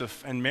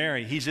Joseph and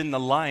Mary. He's in the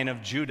line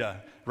of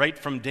Judah, right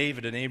from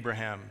David and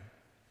Abraham.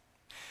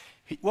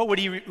 What would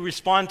he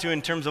respond to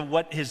in terms of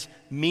what his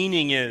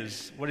meaning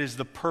is? What is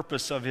the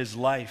purpose of his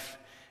life?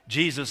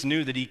 Jesus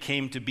knew that he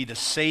came to be the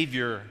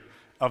Savior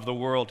of the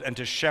world and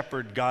to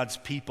shepherd God's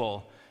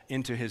people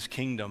into his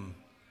kingdom.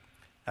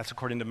 That's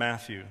according to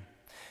Matthew.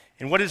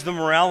 And what is the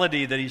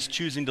morality that he's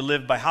choosing to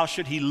live by? How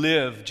should he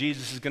live?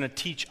 Jesus is going to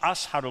teach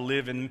us how to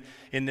live in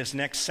this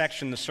next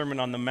section, the Sermon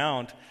on the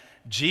Mount.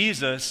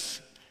 Jesus,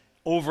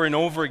 over and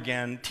over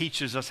again,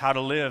 teaches us how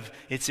to live.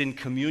 It's in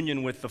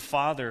communion with the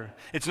Father.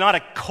 It's not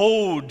a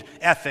code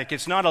ethic.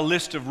 It's not a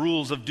list of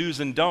rules of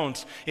do's and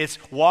don'ts. It's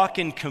walk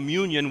in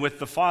communion with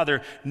the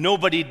Father.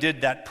 Nobody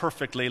did that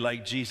perfectly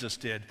like Jesus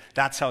did.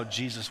 That's how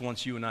Jesus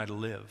wants you and I to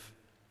live.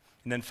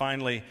 And then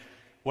finally,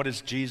 what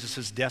is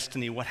Jesus'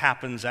 destiny? What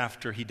happens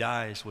after he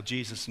dies? Well,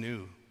 Jesus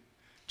knew.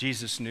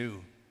 Jesus knew.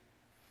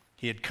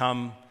 He had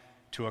come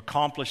to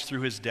accomplish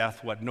through his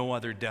death what no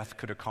other death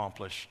could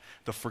accomplish: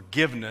 the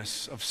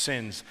forgiveness of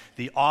sins,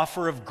 the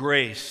offer of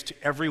grace to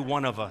every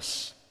one of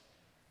us,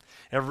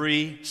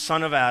 every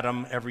son of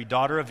Adam, every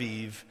daughter of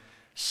Eve,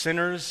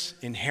 sinners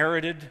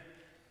inherited,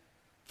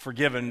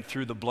 forgiven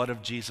through the blood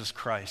of Jesus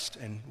Christ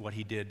and what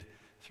he did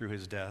through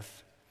his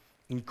death.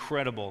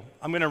 Incredible.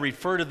 I'm going to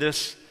refer to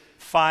this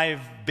 5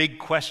 big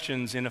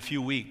questions in a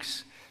few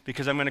weeks,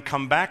 because I'm going to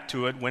come back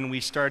to it when we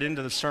start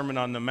into the Sermon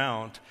on the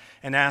Mount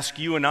and ask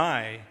you and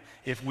I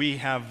if we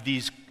have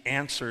these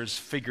answers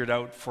figured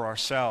out for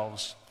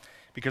ourselves.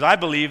 Because I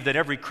believe that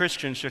every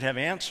Christian should have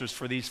answers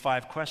for these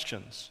 5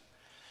 questions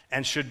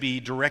and should be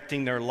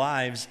directing their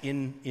lives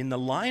in the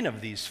line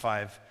of these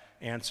 5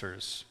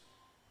 answers.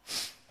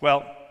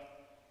 Well,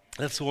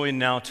 let's go in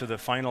now to the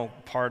final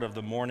part of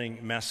the morning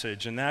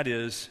message, and that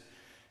is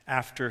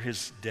after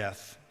his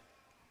death.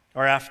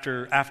 Or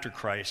after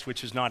Christ,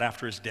 which is not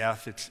after his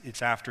death,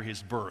 it's after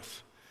his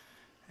birth.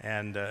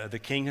 And the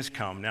king has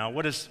come. Now,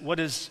 what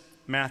does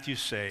Matthew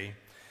say?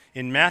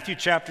 In Matthew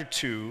chapter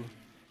 2,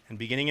 and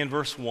beginning in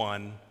verse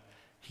 1,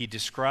 he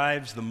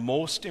describes the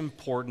most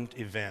important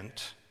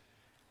event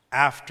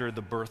after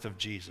the birth of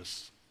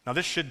Jesus. Now,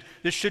 this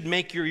should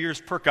make your ears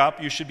perk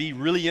up. You should be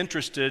really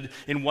interested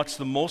in what's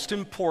the most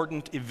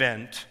important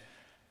event,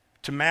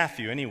 to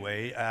Matthew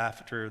anyway,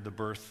 after the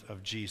birth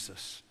of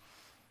Jesus.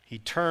 He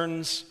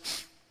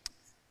turns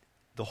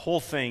the whole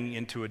thing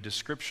into a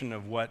description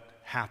of what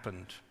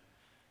happened.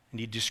 And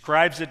he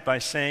describes it by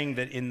saying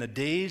that in the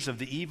days of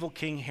the evil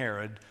King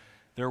Herod,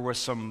 there were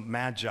some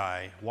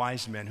magi,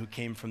 wise men, who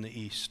came from the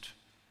east.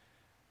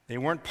 They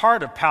weren't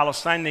part of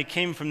Palestine, they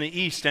came from the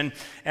east, and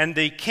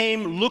they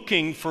came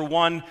looking for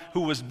one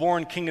who was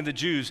born King of the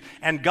Jews.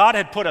 And God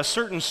had put a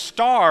certain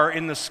star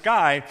in the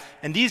sky,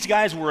 and these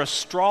guys were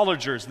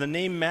astrologers. The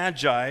name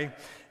Magi,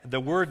 the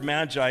word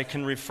Magi,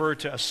 can refer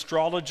to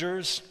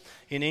astrologers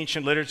in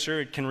ancient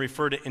literature. It can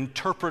refer to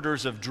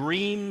interpreters of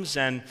dreams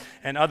and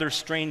other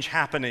strange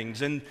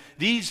happenings. And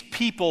these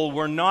people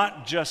were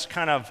not just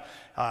kind of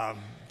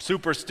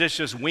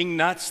superstitious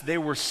wingnuts. They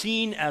were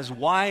seen as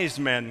wise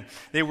men.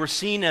 They were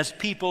seen as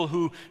people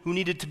who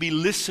needed to be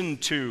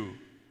listened to.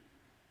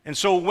 And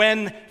so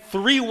when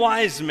 3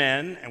 wise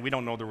men, and we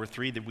don't know there were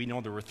 3, we know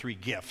there were 3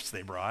 gifts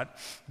they brought,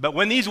 but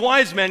when these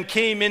wise men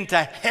came into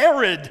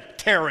Herod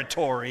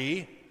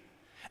territory,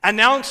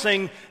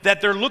 announcing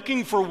that they're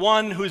looking for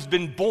one who's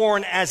been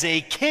born as a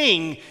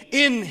king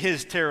in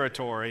his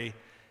territory,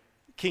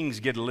 kings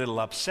get a little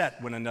upset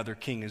when another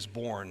king is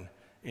born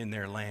in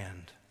their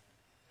land.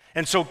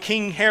 And so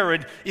King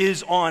Herod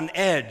is on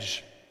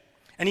edge,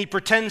 and he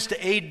pretends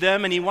to aid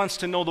them, and he wants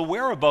to know the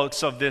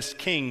whereabouts of this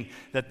king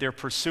that they're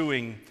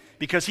pursuing,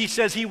 because he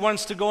says he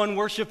wants to go and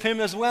worship him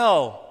as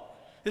well.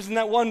 Isn't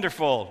that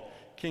wonderful?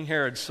 King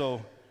Herod,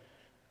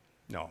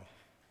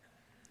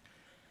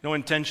 no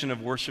intention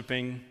of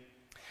worshiping.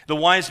 The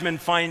wise men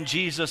find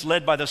Jesus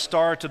led by the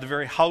star to the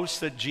very house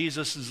that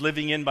Jesus is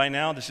living in by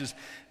now. This is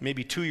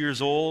maybe 2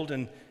 years old,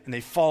 and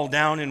they fall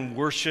down in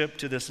worship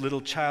to this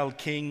little child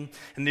king,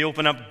 and they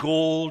open up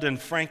gold and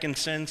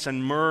frankincense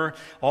and myrrh,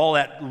 all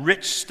that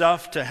rich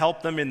stuff to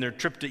help them in their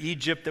trip to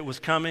Egypt that was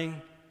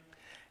coming.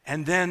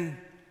 And then,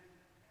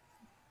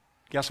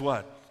 guess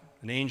what?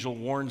 An angel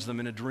warns them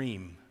in a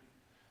dream.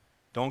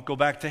 Don't go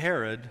back to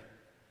Herod.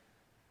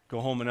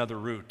 Go home another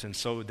route. And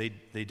so they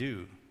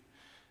do.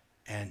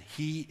 And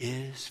he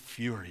is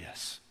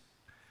furious.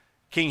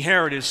 King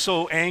Herod is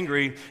so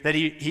angry that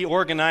he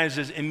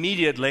organizes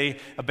immediately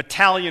a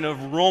battalion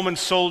of Roman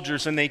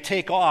soldiers, and they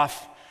take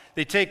off.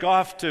 They take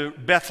off to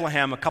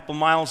Bethlehem, a couple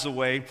miles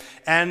away,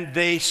 and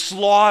they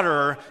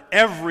slaughter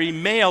every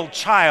male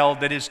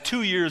child that is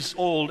 2 years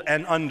old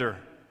and under.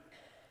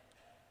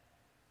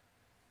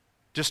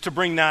 Just to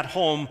bring that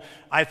home,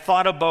 I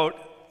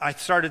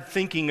started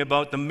thinking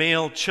about the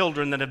male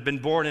children that have been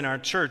born in our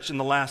church in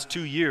the last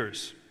 2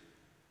 years.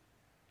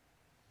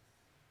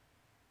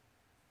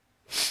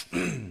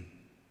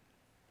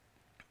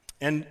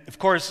 And of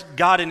course,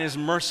 God in his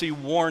mercy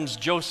warns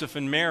Joseph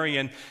and Mary,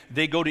 and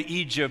they go to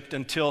Egypt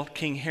until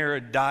King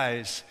Herod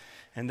dies,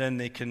 and then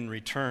they can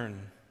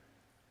return.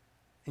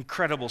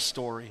 Incredible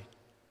story.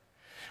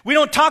 We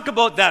don't talk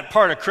about that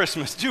part of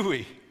Christmas, do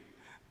we?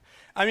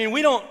 I mean,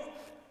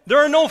 there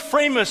are no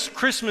famous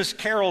Christmas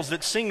carols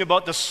that sing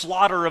about the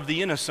slaughter of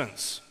the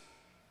innocents.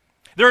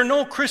 There are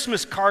no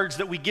Christmas cards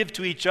that we give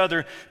to each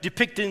other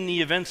depicting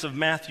the events of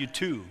Matthew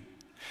 2.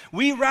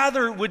 We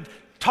rather would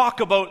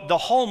talk about the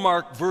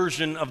Hallmark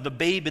version of the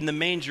babe in the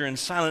manger and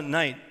Silent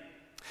Night.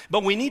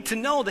 But we need to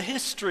know the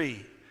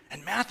history,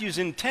 and Matthew's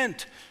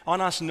intent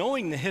on us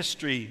knowing the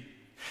history,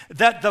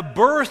 that the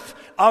birth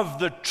of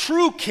the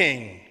true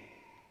king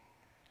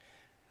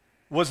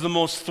was the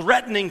most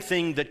threatening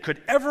thing that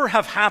could ever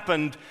have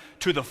happened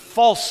to the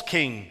false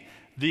king,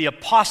 the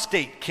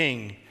apostate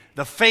king,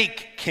 the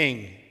fake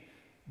king,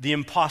 the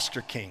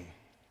imposter king.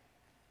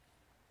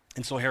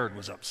 And so Herod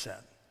was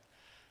upset,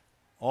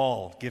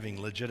 all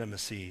giving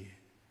legitimacy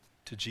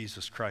to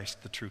Jesus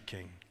Christ, the true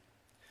king.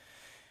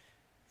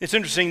 It's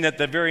interesting that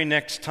the very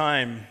next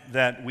time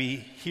that we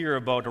hear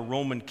about a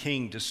Roman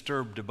king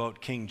disturbed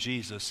about King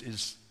Jesus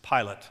is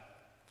Pilate.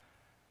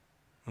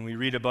 And we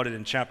read about it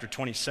in chapter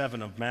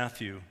 27 of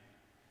Matthew.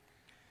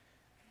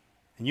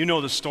 And you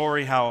know the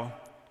story how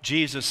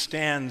Jesus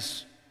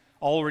stands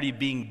already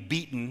being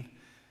beaten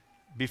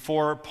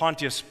before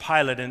Pontius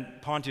Pilate, and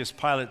Pontius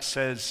Pilate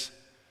says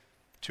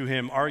to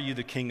him, "Are you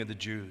the king of the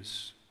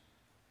Jews?"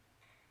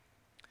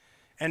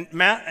 And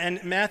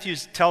Matthew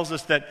tells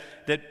us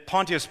that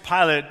Pontius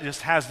Pilate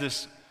just has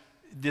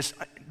this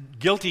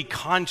guilty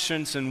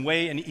conscience and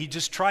way, and he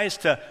just tries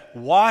to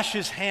wash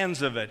his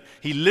hands of it.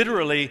 He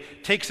literally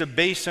takes a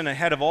basin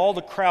ahead of all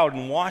the crowd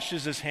and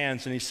washes his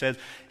hands, and he says,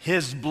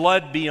 "His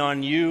blood be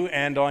on you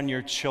and on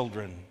your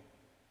children."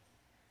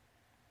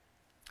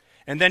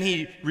 And then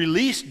he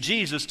released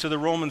Jesus to the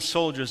Roman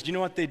soldiers. Do you know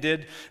what they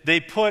did?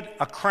 They put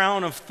a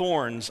crown of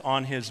thorns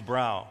on his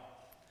brow.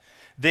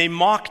 They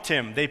mocked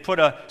him. They put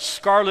a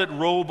scarlet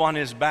robe on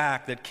his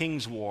back that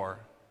kings wore.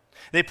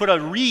 They put a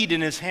reed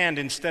in his hand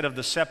instead of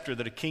the scepter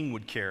that a king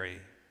would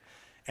carry.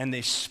 And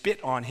they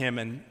spit on him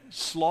and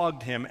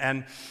slogged him.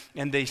 And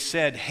they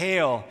said,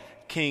 "Hail,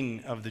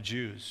 King of the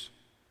Jews."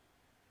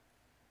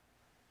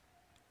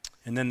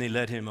 And then they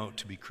led him out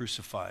to be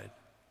crucified.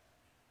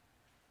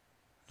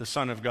 The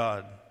Son of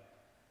God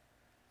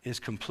is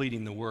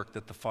completing the work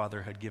that the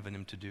Father had given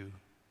him to do.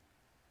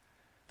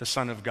 The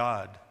Son of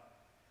God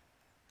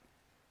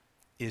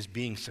is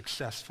being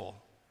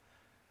successful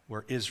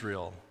where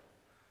Israel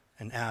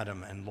and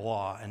Adam and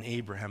Law and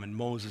Abraham and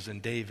Moses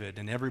and David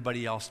and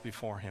everybody else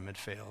before him had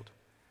failed.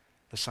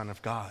 The Son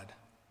of God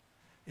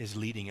is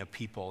leading a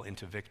people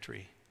into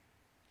victory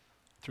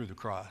through the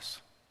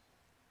cross.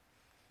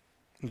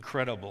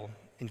 Incredible,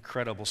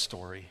 incredible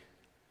story.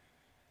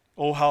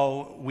 Oh,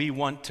 how we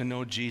want to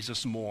know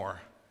Jesus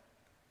more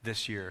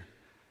this year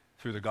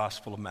through the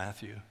Gospel of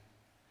Matthew.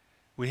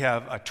 We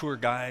have a tour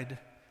guide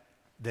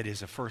that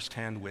is a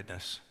first-hand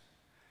witness.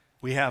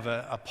 We have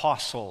an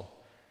apostle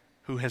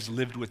who has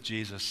lived with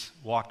Jesus,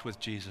 walked with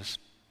Jesus,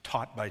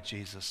 taught by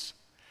Jesus.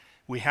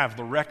 We have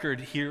the record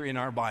here in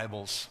our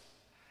Bibles,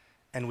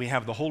 and we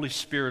have the Holy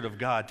Spirit of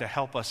God to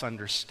help us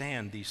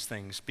understand these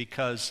things,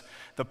 because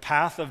the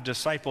path of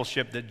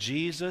discipleship that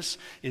Jesus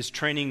is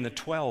training the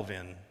 12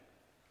 in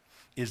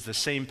is the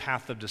same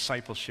path of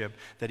discipleship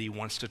that he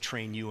wants to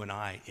train you and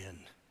I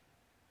in,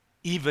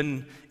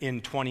 even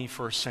in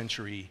 21st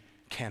century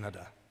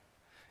Canada.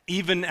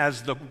 Even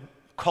as the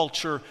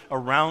culture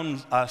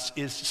around us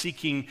is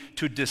seeking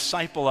to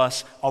disciple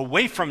us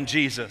away from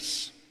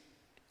Jesus,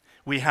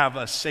 we have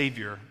a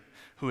Savior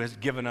who has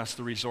given us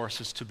the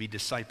resources to be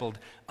discipled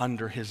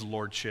under his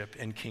lordship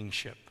and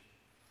kingship.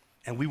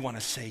 And we want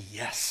to say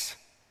yes.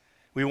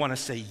 We want to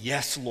say,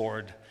 "Yes,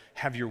 Lord,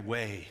 have your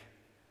way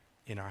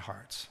in our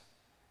hearts."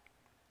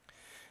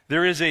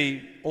 There is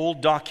an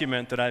old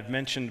document that I've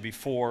mentioned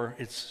before.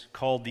 It's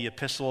called the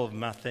Epistle of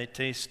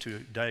Mathetes to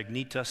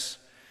Diognetus.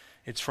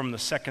 It's from the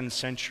 2nd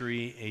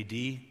century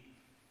AD.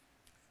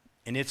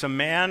 And it's a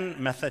man,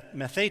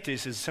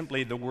 Mathetes is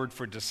simply the word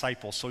for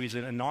disciple. So he's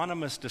an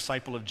anonymous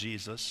disciple of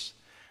Jesus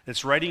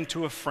that's writing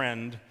to a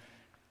friend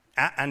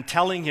and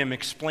telling him,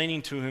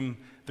 explaining to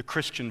him the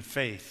Christian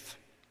faith.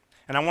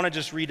 And I want to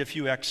just read a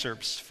few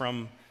excerpts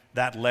from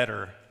that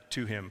letter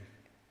to him.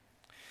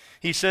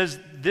 He says,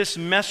 this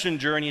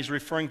messenger, and he's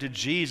referring to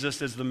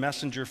Jesus as the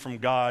messenger from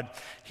God,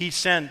 he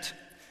sent,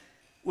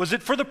 was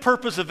it for the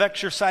purpose of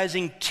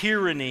exercising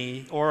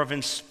tyranny or of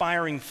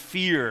inspiring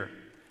fear?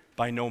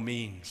 By no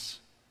means.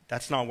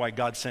 That's not why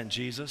God sent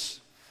Jesus.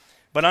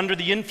 But under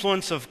the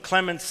influence of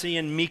clemency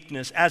and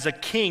meekness, as a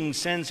king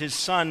sends his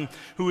son,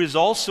 who is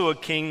also a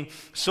king,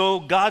 so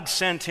God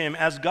sent him.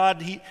 As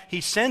God,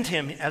 he sent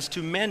him. As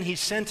to men, he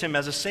sent him.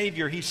 As a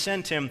Savior, he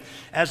sent him.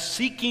 As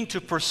seeking to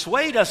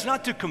persuade us,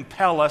 not to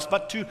compel us,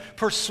 but to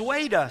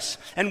persuade us.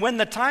 And when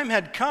the time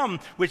had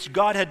come, which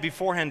God had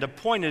beforehand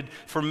appointed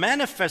for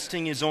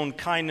manifesting his own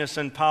kindness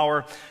and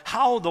power,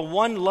 how the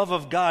one love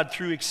of God,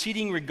 through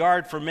exceeding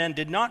regard for men,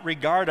 did not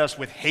regard us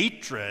with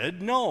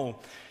hatred, no.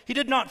 He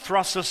did not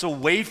thrust us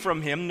away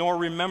from him, nor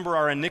remember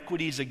our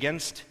iniquities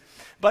against,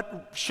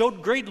 but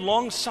showed great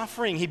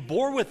long-suffering. He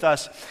bore with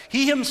us.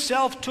 He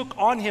himself took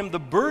on him the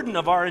burden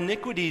of our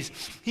iniquities.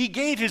 He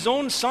gave his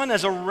own son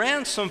as a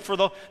ransom for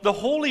the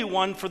Holy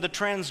One for the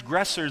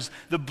transgressors,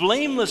 the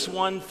blameless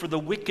one for the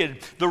wicked,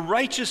 the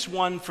righteous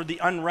one for the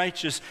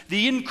unrighteous,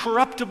 the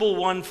incorruptible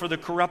one for the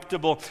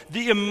corruptible,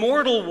 the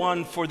immortal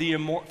one for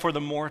the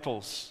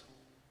mortals.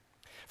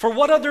 For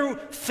what other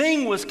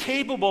thing was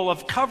capable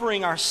of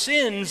covering our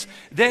sins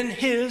than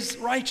his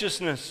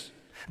righteousness?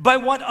 By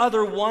what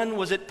other one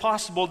was it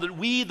possible that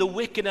we, the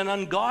wicked and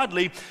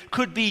ungodly,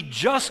 could be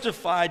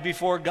justified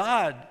before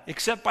God,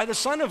 except by the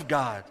Son of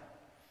God?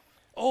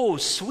 Oh,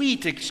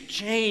 sweet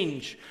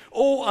exchange.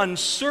 Oh,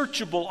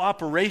 unsearchable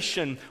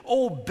operation.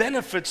 Oh,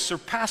 benefits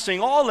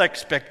surpassing all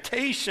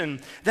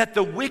expectation, that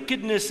the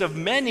wickedness of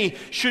many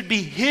should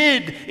be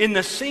hid in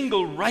the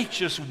single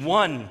righteous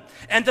one,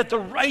 and that the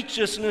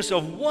righteousness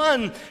of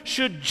one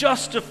should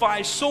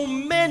justify so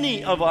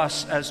many of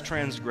us as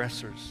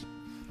transgressors.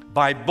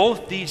 By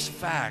both these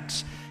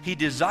facts, he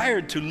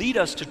desired to lead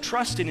us to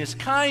trust in his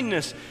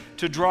kindness,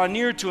 to draw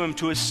near to him,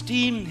 to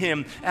esteem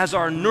him as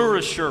our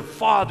nourisher,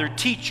 father,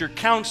 teacher,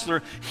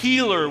 counselor,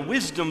 healer,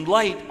 wisdom,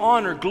 light,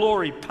 honor,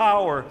 glory,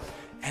 power,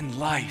 and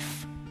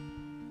life.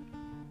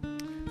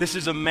 This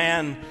is a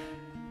man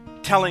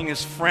telling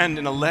his friend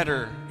in a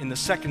letter in the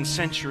 2nd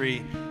century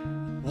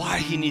why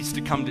he needs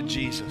to come to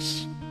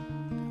Jesus,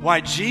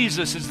 why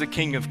Jesus is the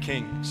King of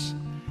Kings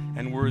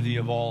and worthy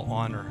of all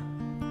honor.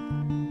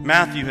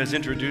 Matthew has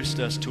introduced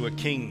us to a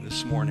king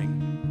this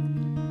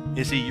morning.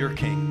 Is he your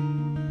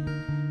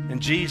king?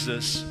 And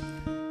Jesus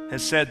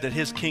has said that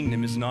his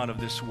kingdom is not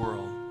of this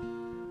world.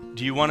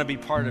 Do you want to be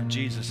part of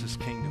Jesus'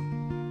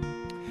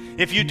 kingdom?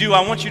 If you do,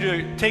 I want you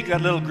to take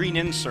that little green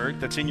insert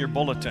that's in your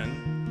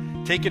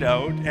bulletin, take it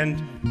out,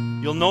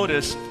 and you'll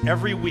notice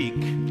every week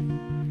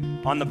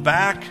on the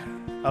back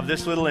of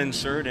this little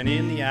insert and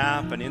in the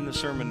app and in the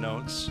sermon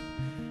notes,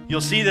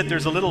 you'll see that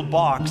there's a little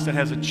box that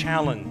has a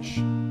challenge.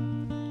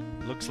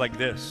 It looks like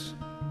this.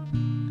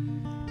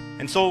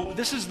 And so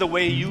this is the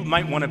way you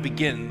might want to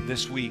begin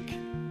this week.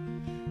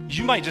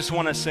 You might just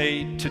want to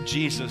say to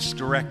Jesus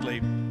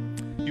directly,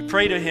 you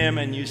pray to him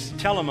and you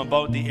tell him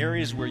about the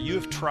areas where you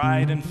have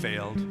tried and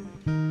failed.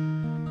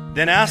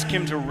 Then ask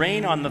him to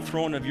reign on the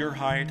throne of your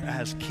heart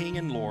as King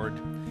and Lord,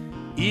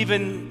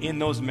 even in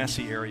those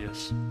messy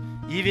areas,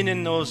 even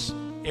in those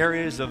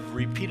areas of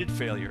repeated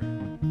failure,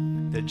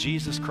 that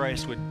Jesus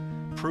Christ would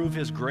prove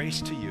his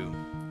grace to you,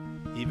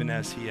 even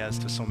as he has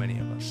to so many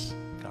of us.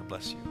 God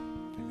bless you.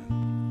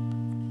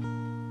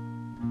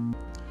 Amen.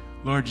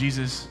 Lord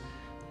Jesus,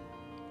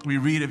 we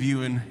read of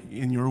you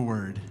in your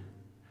word.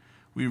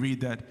 We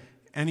read that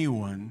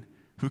anyone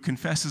who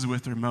confesses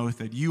with their mouth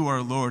that you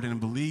are Lord and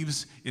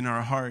believes in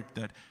our heart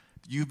that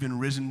you've been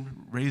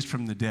raised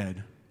from the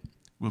dead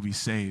will be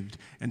saved.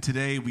 And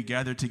today we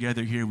gather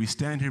together here, we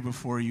stand here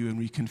before you and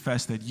we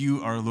confess that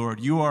you are Lord.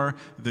 You are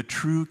the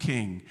true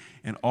King,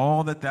 and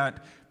all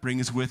that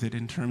brings with it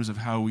in terms of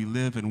how we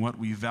live and what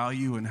we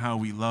value and how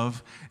we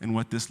love and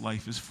what this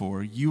life is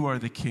for. You are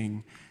the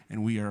King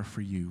and we are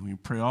for you. We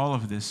pray all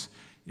of this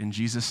in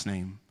Jesus'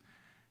 name.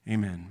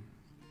 Amen.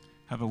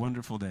 Have a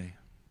wonderful day.